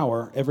an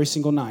hour every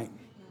single night,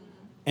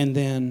 and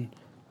then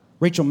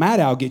Rachel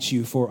Maddow gets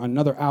you for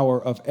another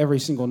hour of every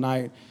single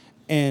night,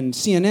 and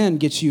CNN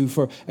gets you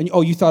for, and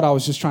you thought I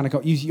was just trying to go,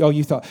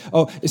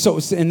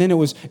 and then it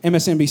was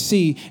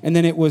MSNBC, and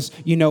then it was,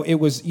 it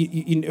was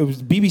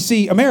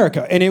BBC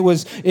America, and it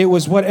was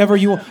whatever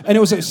and it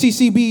was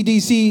FBCYE.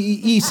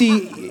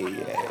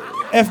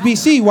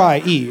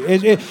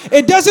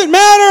 It doesn't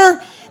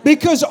matter,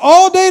 because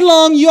all day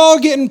long y'all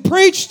getting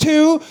preached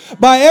to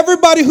by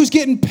everybody who's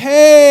getting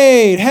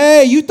paid.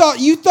 Hey, you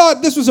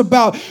thought this was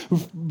about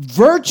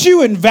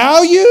virtue and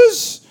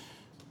values?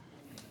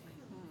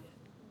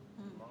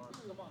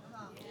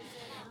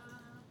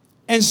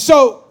 And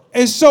so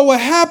what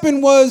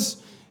happened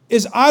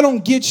is I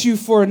don't get you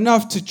for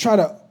enough to try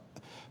to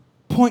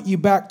point you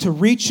back to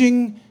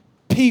reaching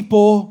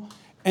people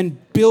and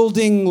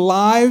building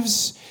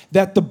lives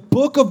that the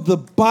book of the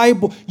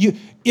Bible,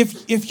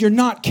 if you're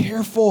not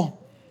careful,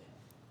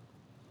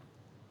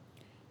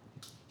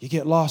 you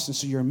get lost. And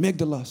so your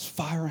amygdala's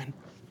firing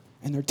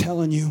and they're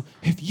telling you,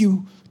 if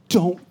you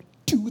don't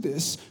do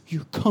this,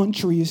 your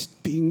country is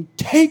being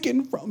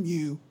taken from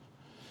you.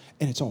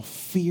 And it's all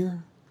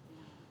fear.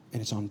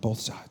 And it's on both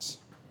sides.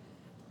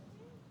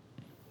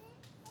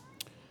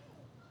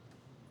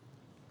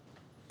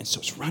 And so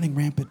it's running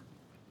rampant.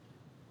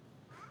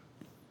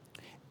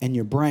 And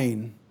your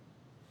brain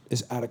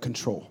is out of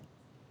control.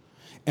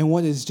 And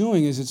what it's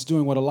doing is it's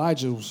doing what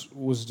Elijah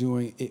was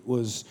doing.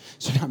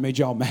 So now it made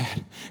y'all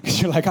mad.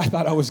 Because you're like, I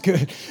thought I was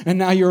good. And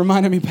now you're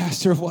reminding me,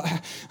 Pastor, of what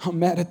I'm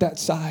mad at that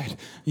side.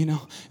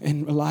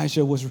 And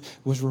Elijah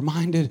was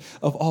reminded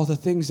of all the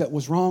things that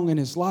was wrong in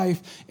his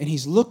life. And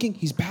he's looking,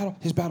 his battle.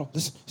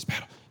 Listen, his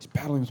battle. He's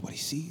battling with what he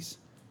sees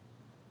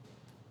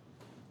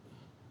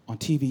on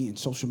TV and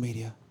social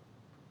media.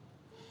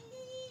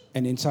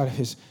 And inside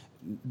of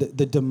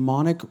the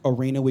demonic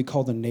arena we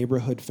call the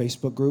neighborhood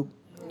Facebook group.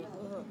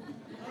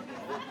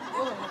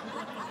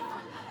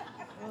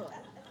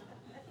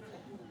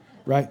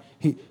 Right?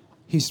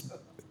 He's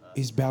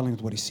battling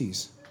with what he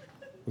sees,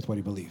 with what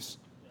he believes.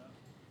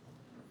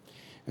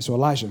 And so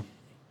Elijah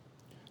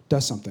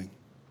does something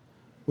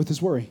with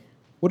his worry.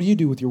 What do you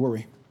do with your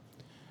worry?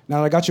 Now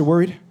that I got you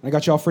worried, and I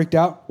got you all freaked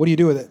out, what do you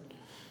do with it?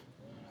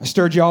 I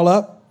stirred you all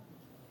up.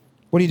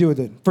 What do you do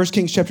with it? 1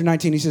 Kings chapter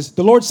 19, he says,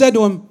 the Lord said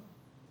to him,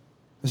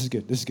 this is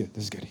good.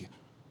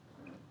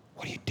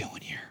 What are you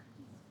doing here?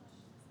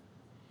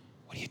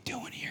 What are you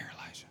doing here,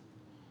 Elijah?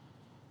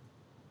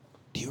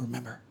 Do you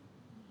remember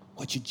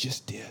what you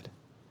just did?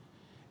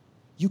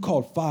 You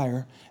called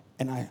fire,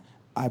 and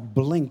I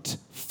blinked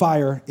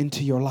fire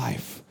into your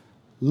life.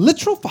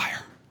 Literal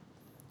fire.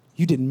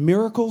 You did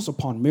miracles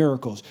upon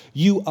miracles.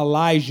 You,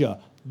 Elijah,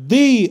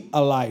 the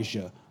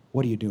Elijah.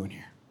 What are you doing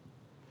here?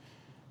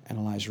 And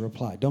Elijah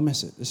replied, don't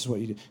miss it. This is what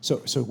you do.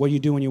 So what do you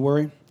do when you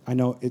worry? I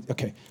know,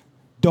 okay.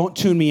 Don't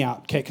tune me out,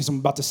 okay? Because I'm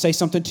about to say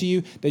something to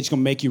you that's going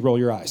to make you roll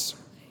your eyes.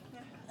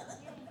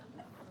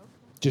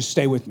 Just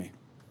stay with me.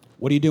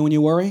 What do you do when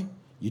you worry?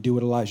 You do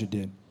what Elijah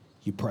did.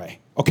 You pray.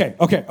 Okay.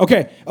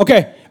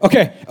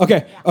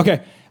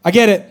 I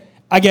get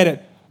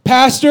it.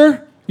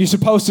 Pastor, you're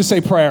supposed to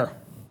say prayer.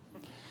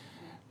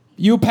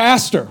 You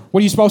pastor,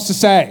 what are you supposed to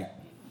say?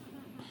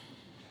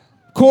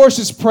 Of course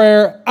it's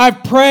prayer.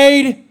 I've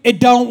prayed, it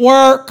don't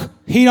work.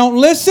 He don't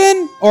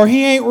listen or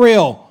he ain't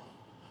real.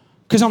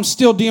 Because I'm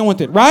still dealing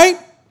with it, right?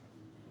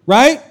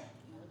 Right?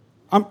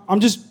 I'm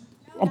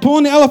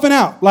pulling the elephant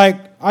out. Like,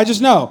 I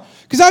just know.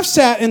 Because I've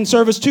sat in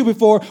service too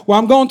before where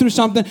I'm going through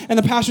something and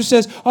the pastor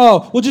says,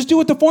 oh, well, just do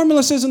what the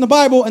formula says in the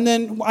Bible. And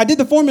then I did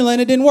the formula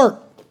and it didn't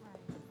work.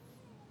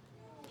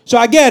 So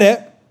I get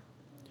it.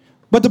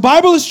 But the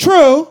Bible is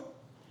true.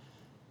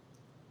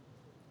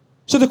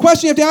 So the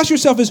question you have to ask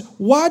yourself is,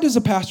 why does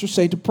the pastor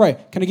say to pray?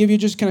 Can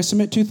I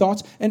submit two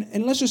thoughts?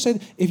 And let's just say,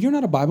 if you're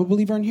not a Bible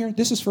believer in here,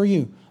 this is for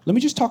you. Let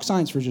me just talk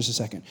science for just a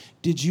second.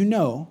 Did you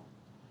know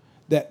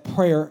that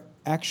prayer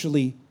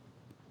actually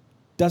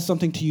does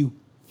something to you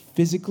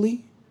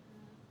physically?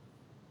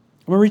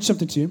 I'm going to read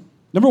something to you.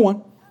 Number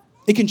one,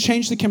 it can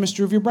change the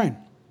chemistry of your brain.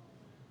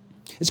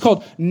 It's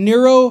called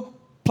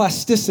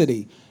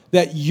neuroplasticity,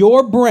 that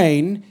your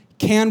brain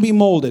can be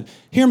molded.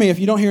 Hear me if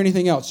you don't hear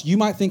anything else. You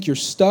might think you're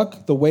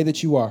stuck the way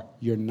that you are.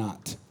 You're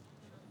not.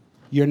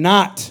 You're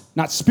not.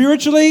 Not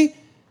spiritually,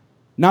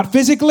 not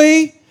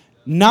physically,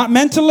 not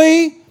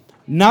mentally,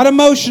 not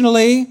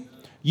emotionally.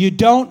 You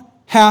don't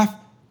have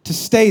to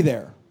stay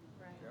there.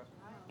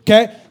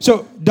 Okay?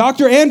 So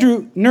Dr.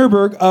 Andrew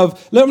Nuremberg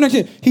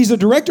he's the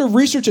director of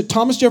research at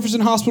Thomas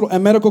Jefferson Hospital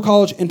and Medical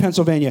College in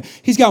Pennsylvania.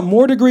 He's got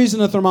more degrees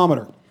than a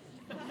thermometer.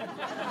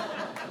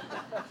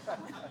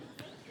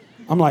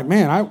 I'm like,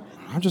 man,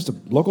 I'm just a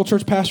local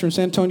church pastor in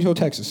San Antonio,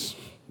 Texas.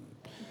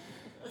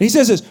 And he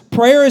says this,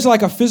 prayer is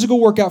like a physical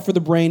workout for the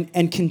brain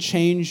and can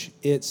change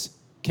its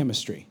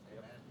chemistry.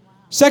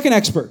 Second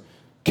expert,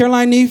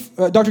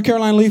 Dr.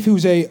 Caroline Leaf,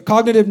 who's a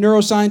cognitive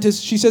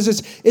neuroscientist, she says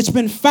it's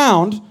been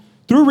found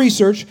through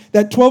research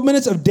that 12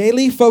 minutes of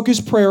daily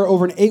focused prayer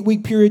over an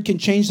 8-week period can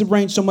change the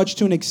brain so much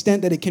to an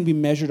extent that it can be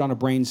measured on a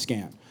brain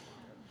scan.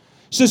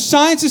 So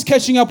science is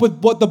catching up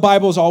with what the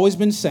Bible has always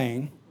been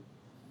saying.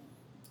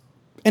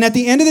 And at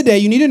the end of the day,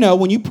 you need to know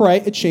when you pray,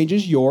 it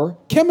changes your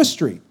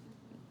chemistry.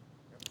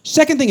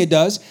 Second thing it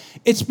does,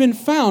 it's been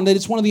found that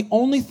it's one of the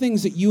only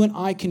things that you and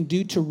I can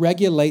do to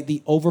regulate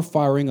the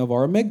overfiring of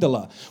our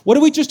amygdala. What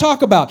did we just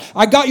talk about?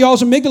 I got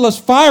y'all's amygdalas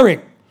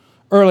firing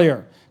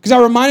earlier because I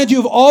reminded you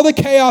of all the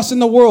chaos in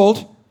the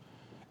world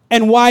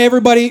and why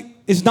everybody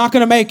is not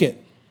going to make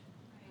it.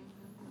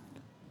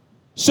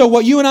 So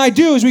what you and I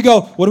do is we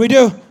go, what do we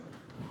do?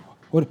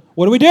 What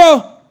do we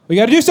do? We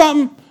got to do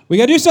something.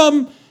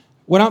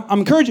 What I'm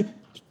encouraging,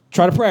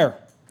 try to prayer.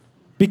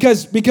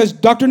 Because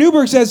Dr.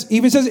 Newberg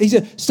he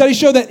said, studies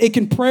show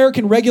that prayer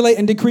can regulate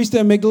and decrease the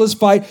amygdala's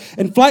fight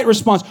and flight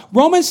response.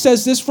 Romans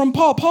says this from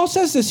Paul. Paul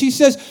says this. He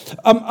says,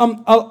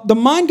 the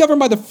mind governed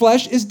by the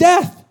flesh is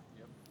death.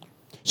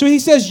 So he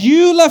says,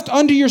 you left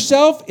unto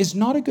yourself is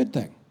not a good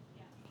thing.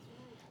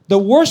 The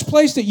worst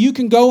place that you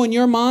can go in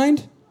your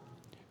mind,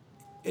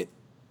 is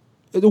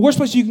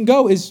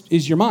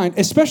your mind,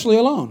 especially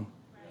alone.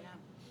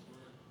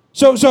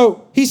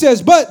 So he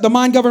says, but the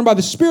mind governed by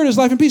the Spirit is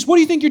life and peace. What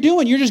do you think you're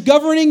doing? You're just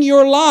governing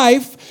your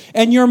life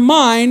and your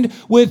mind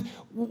with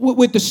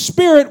the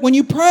Spirit when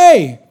you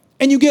pray.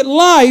 And you get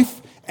life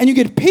and you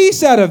get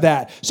peace out of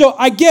that. So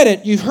I get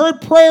it. You've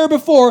heard prayer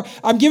before.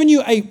 I'm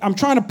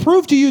trying to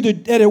prove to you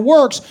that it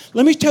works.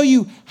 Let me tell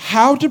you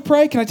how to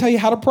pray. Can I tell you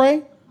how to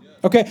pray?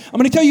 Okay. I'm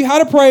going to tell you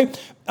how to pray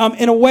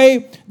in a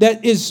way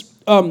that is,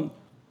 let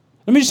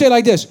me just say it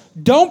like this.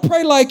 Don't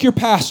pray like your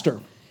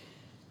pastor.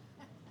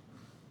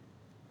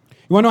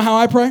 You want to know how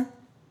I pray?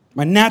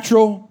 My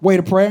natural way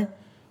to pray?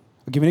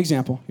 I'll give you an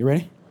example. You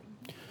ready?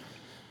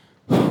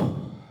 I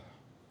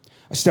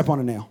step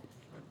on a nail.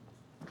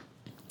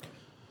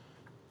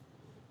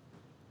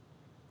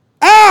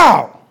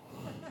 Ow!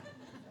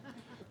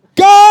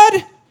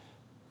 God,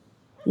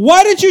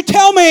 why did you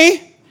tell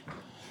me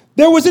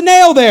there was a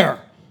nail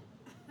there?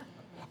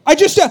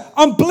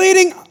 I'm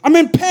bleeding. I'm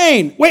in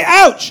pain. Wait,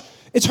 ouch.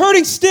 It's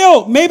hurting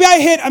still. Maybe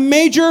I hit a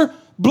major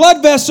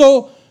blood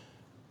vessel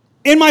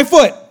in my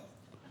foot.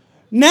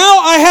 Now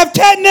I have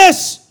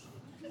tetanus.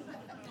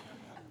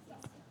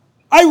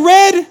 I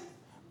read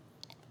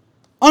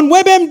on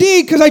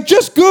WebMD, because I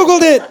just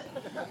Googled it,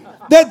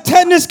 that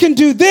tetanus can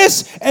do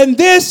this, and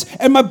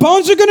my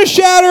bones are going to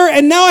shatter,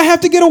 and now I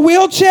have to get a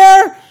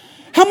wheelchair?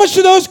 How much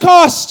do those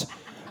cost?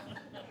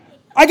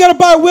 I got to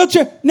buy a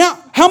wheelchair.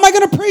 Now, how am I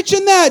going to preach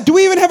in that? Do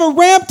we even have a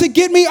ramp to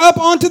get me up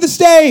onto the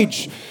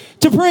stage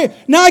to pray?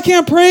 Now I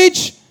can't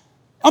preach.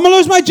 I'm going to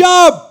lose my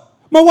job.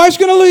 My wife's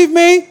going to leave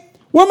me.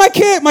 Where are my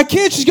kids? My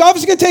kids, she's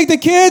obviously going to take the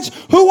kids.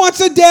 Who wants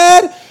a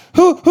dad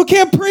who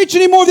can't preach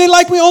anymore? They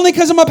like me only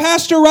because I'm a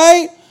pastor,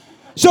 right?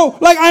 So,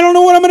 I don't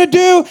know what I'm going to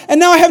do. And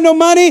now I have no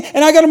money.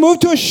 And I got to move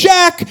to a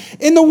shack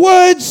in the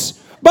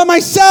woods by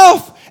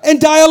myself and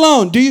die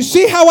alone. Do you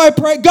see how I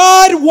pray?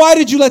 God, why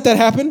did you let that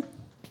happen?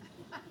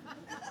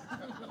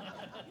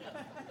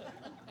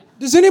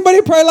 Does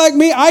anybody pray like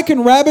me? I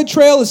can rabbit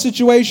trail a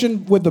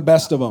situation with the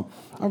best of them.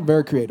 I'm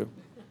very creative.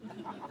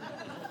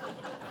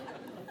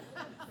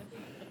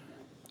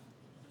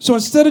 So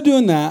instead of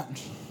doing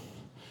that,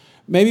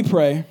 maybe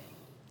pray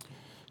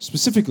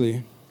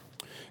specifically,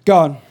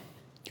 God,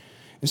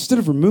 instead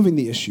of removing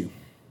the issue,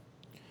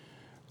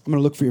 I'm going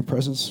to look for your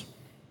presence.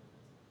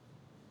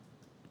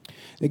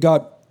 And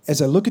God,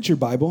 as I look at your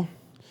Bible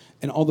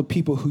and all the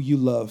people who you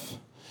love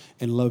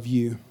and love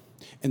you,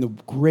 and the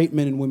great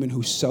men and women who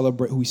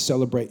we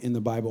celebrate in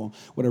the Bible,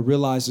 what I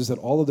realize is that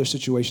all of their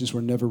situations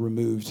were never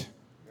removed.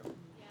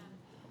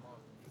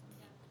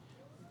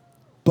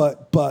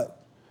 But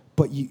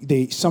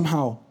they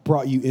somehow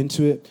brought you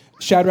into it.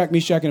 Shadrach,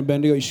 Meshach, and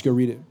Abednego, you should go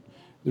read it.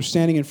 They're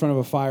standing in front of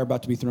a fire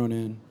about to be thrown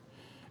in.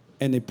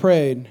 And they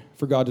prayed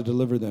for God to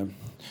deliver them.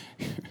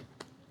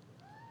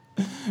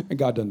 And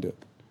God doesn't do it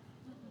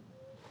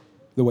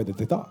the way that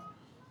they thought.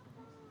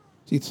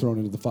 He's thrown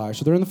into the fire.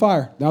 So they're in the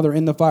fire. Now they're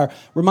in the fire.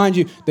 Remind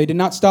you, they did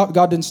not stop.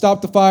 God didn't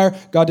stop the fire.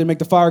 God didn't make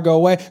the fire go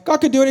away. God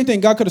could do anything.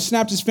 God could have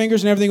snapped his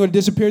fingers and everything would have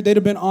disappeared. They'd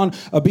have been on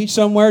a beach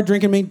somewhere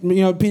drinking,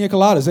 pina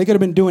coladas. They could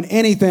have been doing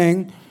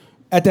anything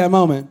at that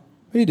moment.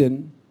 But he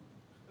didn't.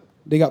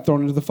 They got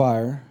thrown into the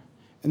fire.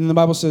 And then the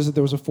Bible says that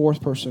there was a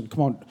fourth person.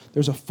 Come on,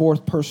 there's a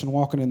fourth person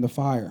walking in the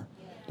fire.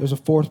 There's a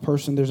fourth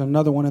person. There's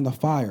another one in the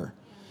fire.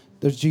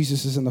 There's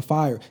Jesus is in the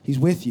fire. He's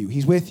with you.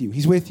 He's with you.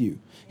 He's with you.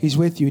 He's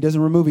with you. He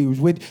doesn't remove you.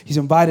 He's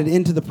invited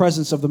into the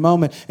presence of the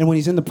moment. And when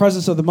he's in the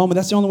presence of the moment,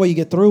 that's the only way you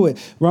get through it.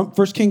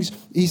 First Kings,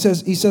 he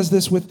says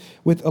this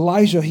with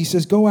Elijah. He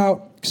says, go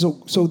out.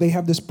 So they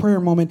have this prayer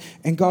moment,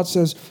 and God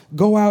says,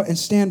 go out and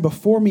stand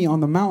before me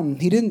on the mountain.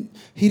 He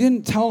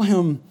didn't tell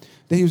him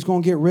that he was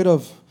going to get rid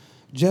of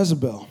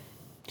Jezebel.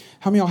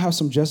 How many of y'all have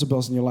some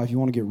Jezebels in your life you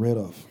want to get rid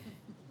of?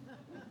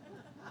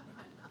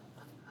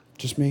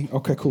 Just me?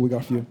 Okay, cool. We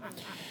got a few.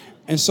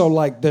 And so,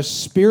 like, the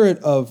spirit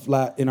of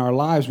in our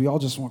lives, we all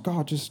just want,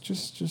 God,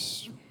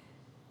 just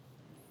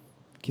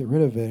get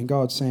rid of it. And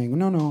God's saying,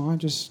 no,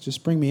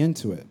 just bring me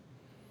into it.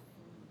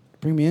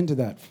 Bring me into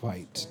that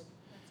fight.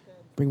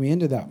 Bring me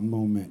into that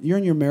moment. You're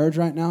in your marriage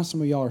right now.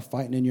 Some of y'all are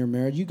fighting in your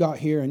marriage. You got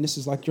here, and this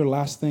is like your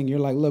last thing. You're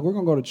like, look, we're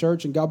going to go to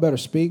church, and God better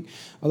speak.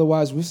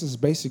 Otherwise, this is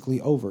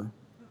basically over.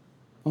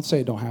 Don't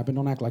say it don't happen.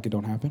 Don't act like it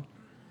don't happen.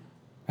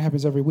 It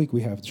happens every week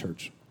we have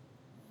church.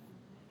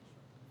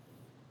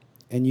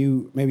 And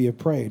you maybe have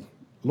prayed,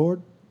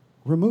 Lord,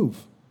 remove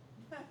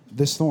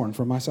this thorn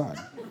from my side.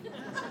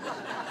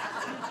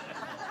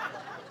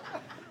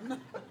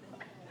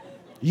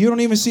 You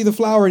don't even see the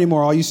flower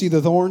anymore. All you see the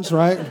thorns,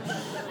 right?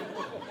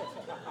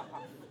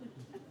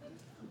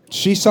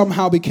 She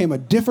somehow became a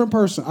different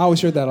person. I always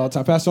hear that all the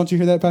time. Pastor, don't you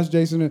hear that, Pastor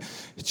Jason?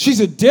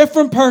 She's a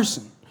different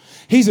person.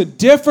 He's a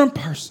different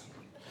person.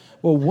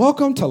 Well,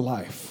 welcome to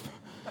life.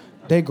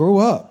 They grew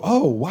up.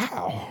 Oh,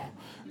 wow.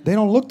 They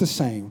don't look the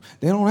same.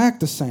 They don't act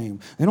the same.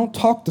 They don't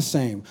talk the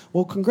same.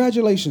 Well,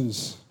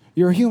 congratulations.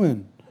 You're a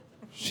human.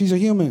 She's a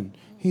human.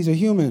 He's a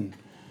human.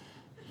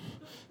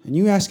 And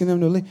you asking them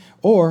to leave.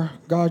 Or,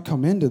 God,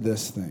 come into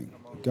this thing.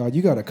 God,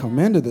 you got to come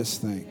into this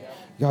thing.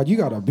 God, you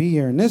got to be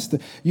here in this thing.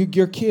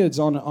 Your kid's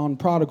on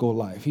Prodigal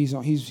Life.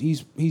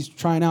 He's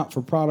trying out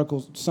for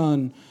Prodigal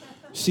Son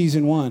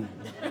Season 1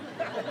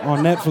 on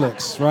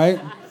Netflix, right?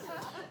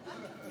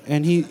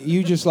 And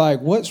you just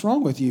like, what's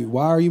wrong with you?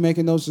 Why are you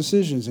making those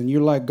decisions? And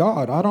you're like,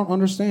 God, I don't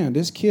understand.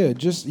 This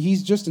kid,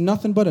 he's just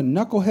nothing but a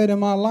knucklehead in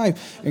my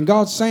life. And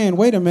God's saying,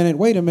 wait a minute.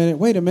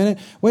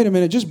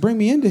 Just bring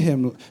me into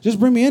him. Just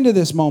bring me into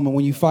this moment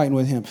when you're fighting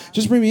with him.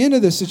 Just bring me into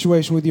this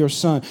situation with your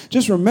son.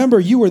 Just remember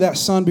you were that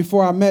son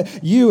before I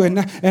met you, and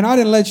I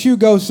didn't let you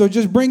go. So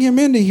just bring him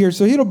into here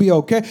so he'll be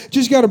okay.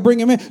 Just got to bring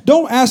him in.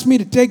 Don't ask me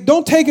to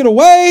don't take it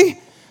away.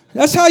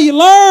 That's how you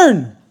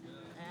learn.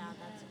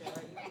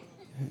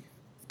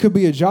 Could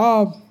be a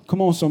job.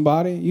 Come on,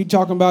 somebody. You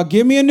talking about,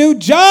 give me a new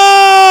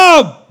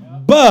job.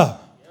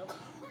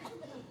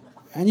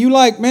 And you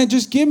like, man,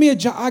 just give me a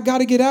job. I got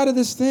to get out of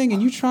this thing.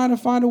 And you trying to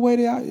find a way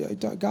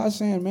to, God's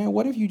saying, man,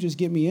 what if you just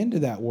get me into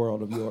that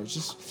world of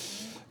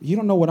yours? You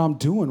don't know what I'm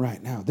doing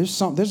right now.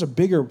 There's a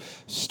bigger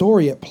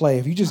story at play.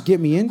 If you just get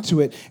me into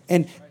it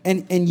and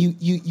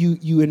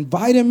you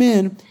invite him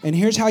in, and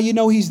here's how you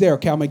know he's there.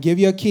 Okay, I'm going to give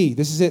you a key.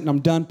 This is it, and I'm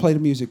done. Play the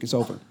music. It's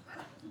over.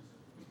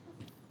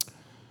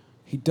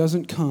 He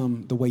doesn't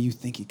come the way you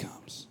think he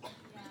comes.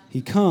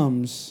 He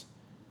comes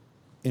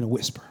in a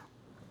whisper.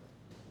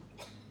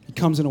 He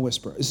comes in a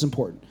whisper. This is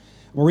important.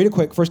 We'll read it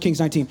quick. 1 Kings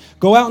 19.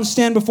 Go out and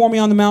stand before me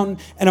on the mountain,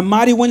 and a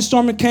mighty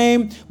windstorm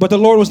came, but the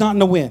Lord was not in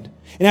the wind.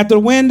 And after the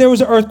wind, there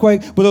was an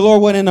earthquake, but the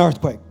Lord wasn't in the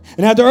earthquake.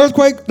 And after the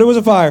earthquake, there was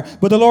a fire.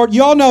 But the Lord,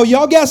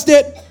 y'all guessed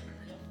it,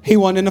 he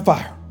wasn't in the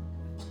fire.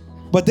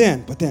 But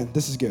then,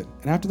 this is good.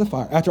 And after the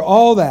fire, after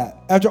all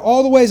that, after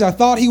all the ways I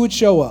thought he would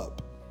show up,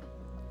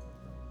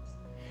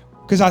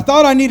 because I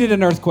thought I needed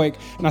an earthquake,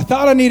 and I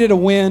thought I needed a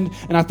wind,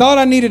 and I thought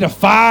I needed a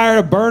fire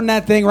to burn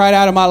that thing right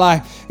out of my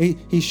life.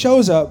 He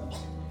shows up,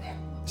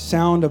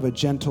 sound of a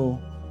gentle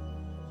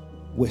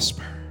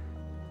whisper.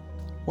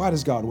 Why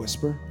does God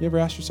whisper? You ever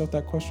ask yourself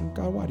that question?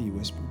 God, why do you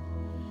whisper?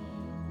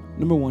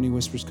 Number one, he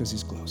whispers because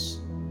he's close.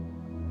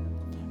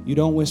 You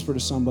don't whisper to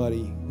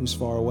somebody who's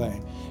far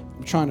away.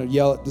 I'm trying to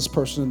yell at this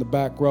person in the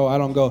back row. I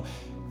don't go,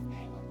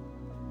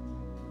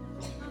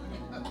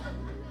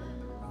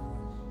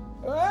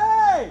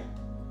 hey,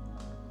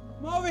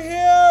 I'm over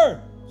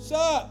here. What's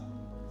up?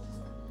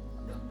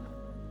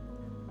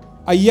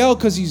 I yell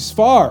because he's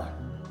far.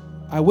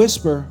 I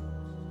whisper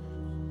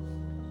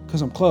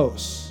because I'm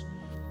close.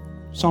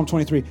 Psalm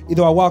 23.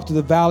 Either I walk through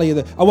the valley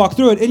I walk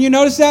through it. And you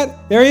notice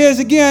that? There he is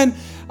again.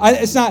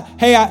 It's not,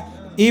 hey,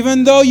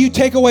 even though you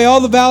take away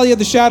all the valley of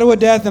the shadow of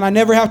death and I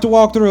never have to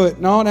walk through it.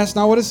 No, that's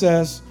not what it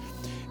says.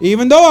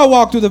 Even though I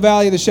walk through the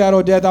valley of the shadow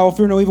of death, I will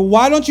fear no evil.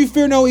 Why don't you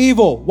fear no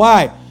evil?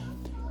 Why?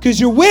 Because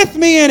you're with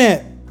me in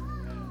it.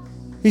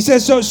 He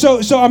says, so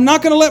I'm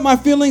not going to let my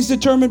feelings be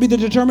the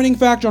determining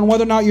factor on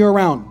whether or not you're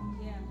around.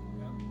 Yeah.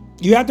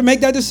 You have to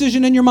make that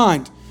decision in your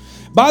mind.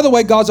 By the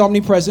way, God's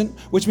omnipresent,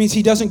 which means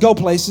he doesn't go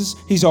places.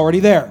 He's already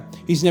there.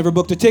 He's never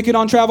booked a ticket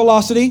on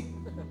Travelocity.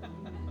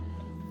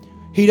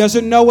 He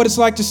doesn't know what it's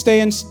like to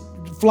stay and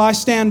fly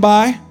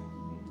standby.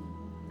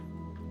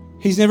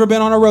 He's never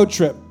been on a road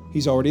trip.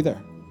 He's already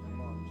there.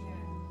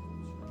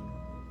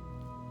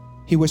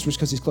 He whispers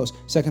because he's close.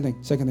 Second thing.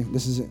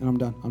 This is it, and I'm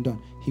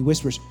done. He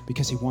whispers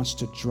because he wants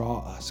to draw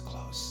us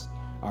close.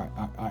 All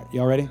right.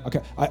 Y'all ready?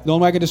 Okay. The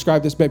only way I can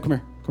describe this, babe, come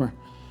here.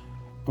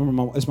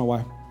 It's my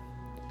wife.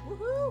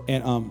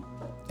 Woohoo.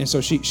 And so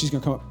she's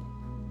gonna come up.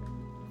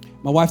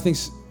 My wife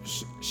thinks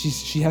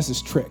she has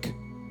this trick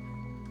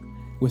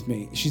with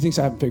me. She thinks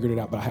I haven't figured it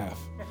out, but I have.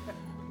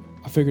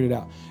 I figured it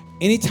out.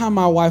 Anytime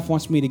my wife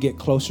wants me to get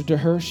closer to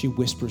her, she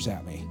whispers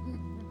at me.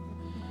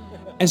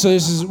 And so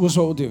this is what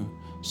we'll do.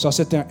 So I'll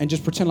sit there and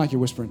just pretend like you're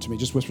whispering to me.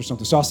 Just whisper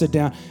something. So I'll sit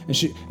down and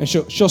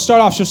she'll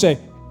start off. She'll say,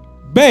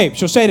 "Babe."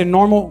 She'll say it in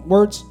normal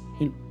words.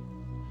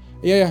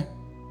 Yeah.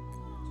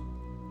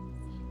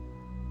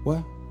 What?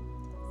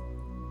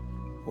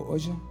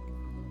 What'd you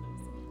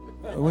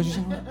say? What'd you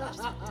say?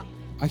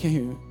 I can't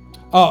hear you.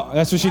 Oh,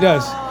 that's what she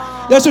does.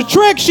 That's a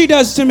trick she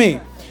does to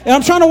me. And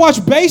I'm trying to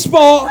watch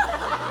baseball.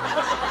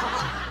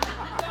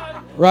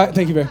 Right?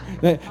 Thank you,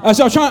 babe.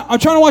 So I'm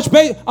trying to watch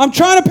baseball. I'm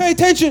trying to pay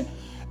attention.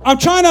 I'm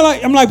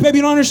like, baby,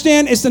 you don't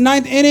understand. It's the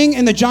 9th inning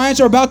and the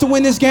Giants are about to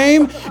win this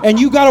game and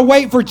you got to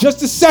wait for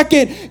just a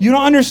second. You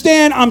don't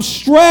understand. I'm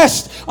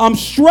stressed.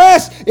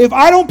 If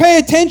I don't pay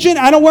attention,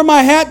 I don't wear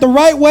my hat the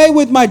right way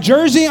with my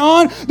jersey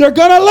on, they're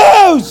going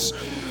to lose.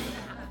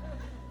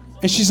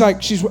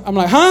 And I'm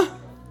like, huh?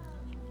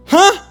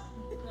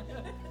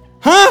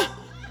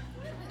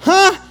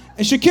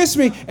 And she kissed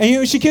me.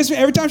 And she kissed me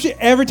every time she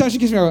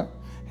kissed me, I'm like,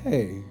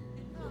 hey.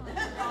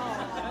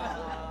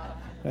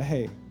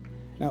 Hey.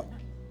 Now,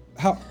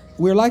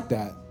 we're like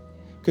that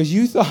because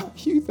you thought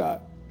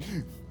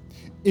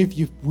if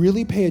you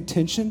really pay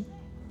attention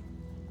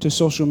to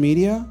social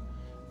media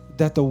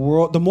that the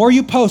more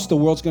you post, the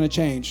world's going to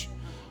change.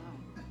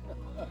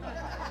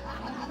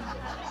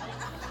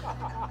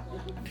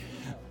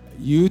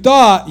 You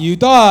thought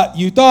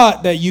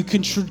that you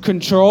can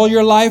control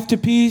your life to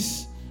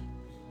peace.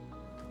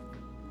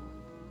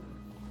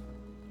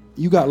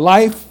 You got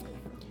life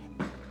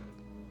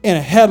in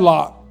a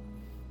headlock,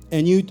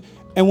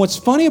 and what's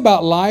funny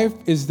about life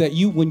is that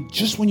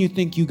when you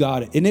think you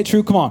got it, isn't it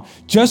true? Come on,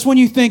 just when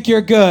you think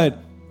you're good,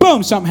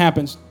 boom, something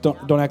happens.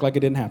 Don't act like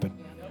it didn't happen.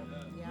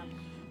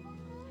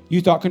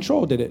 You thought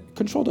control did it.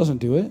 Control doesn't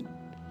do it.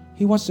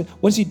 He wants to.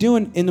 What's he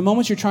doing in the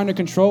moments you're trying to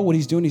control? What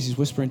he's doing is he's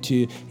whispering to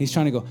you. He's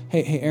trying to go,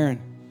 hey, Aaron.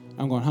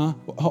 I'm going, huh?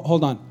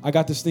 Hold on. I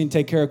got this thing to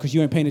take care of because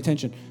you ain't paying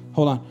attention.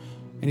 Hold on.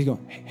 And he's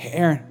going, hey,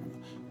 Aaron.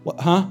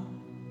 What? Huh?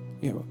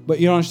 Yeah, but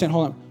you don't understand.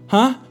 Hold on.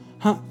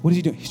 Huh? What is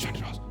he doing? He's trying to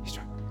draw us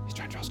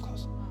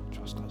close.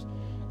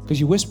 Because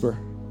you whisper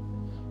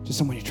to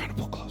someone you're trying to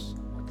pull close.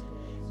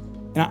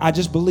 And I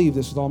just believe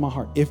this with all my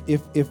heart.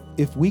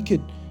 If we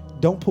could,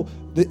 don't pull.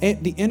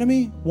 The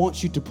enemy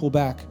wants you to pull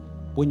back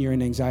when you're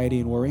in anxiety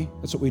and worry.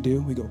 That's what we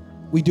do.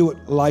 We do what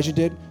Elijah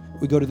did.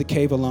 We go to the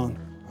cave alone.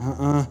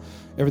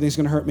 Everything's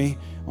going to hurt me.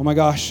 Oh my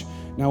gosh.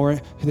 Now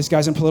this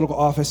guy's in political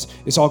office.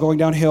 It's all going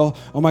downhill.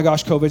 Oh my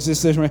gosh, COVID's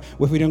this. If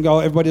we don't go,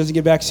 everybody doesn't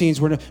get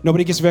vaccines.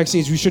 Nobody gets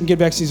vaccines. We shouldn't get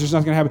vaccines. There's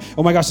nothing going to happen.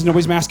 Oh my gosh,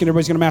 nobody's masking.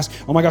 Everybody's going to mask.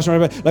 Oh my gosh,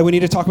 like we need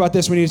to talk about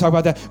this. We need to talk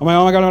about that. Oh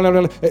my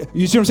God.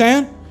 You see what I'm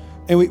saying?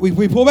 And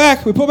we pull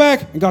back.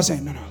 And God's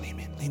saying, no, lean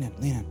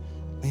in.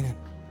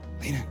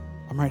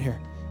 I'm right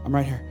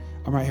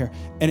here.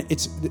 And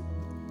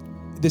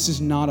this is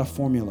not a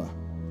formula.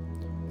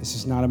 This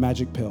is not a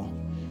magic pill.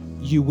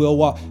 You will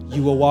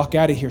walk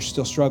out of here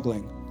still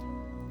struggling.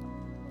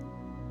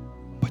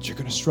 But you're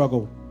going to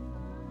struggle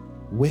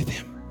with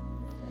him.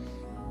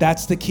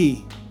 That's the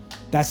key.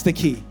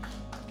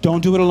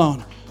 Don't do it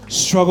alone.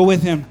 Struggle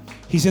with him.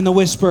 He's in the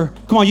whisper.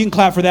 Come on, you can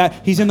clap for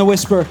that. He's in the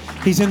whisper.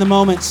 He's in the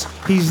moments.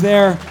 He's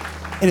there.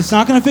 And it's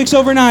not going to fix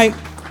overnight.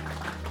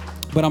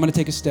 But I'm going to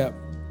take a step.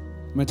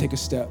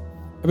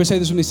 Everybody say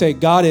this when they say,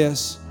 God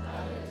is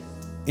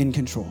in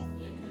control.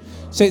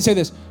 Say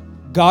this.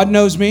 God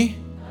knows me.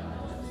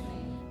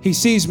 He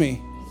sees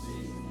me.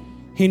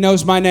 He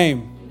knows my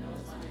name.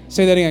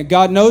 Say that again.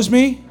 God knows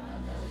me.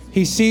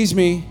 He sees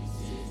me.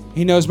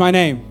 He knows my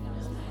name.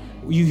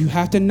 You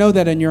have to know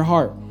that in your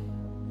heart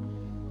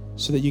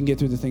so that you can get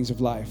through the things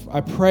of life.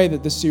 I pray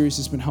that this series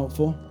has been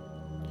helpful.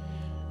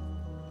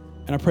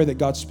 And I pray that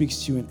God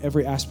speaks to you in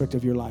every aspect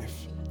of your life,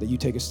 that you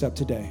take a step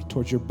today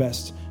towards your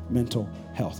best mental health.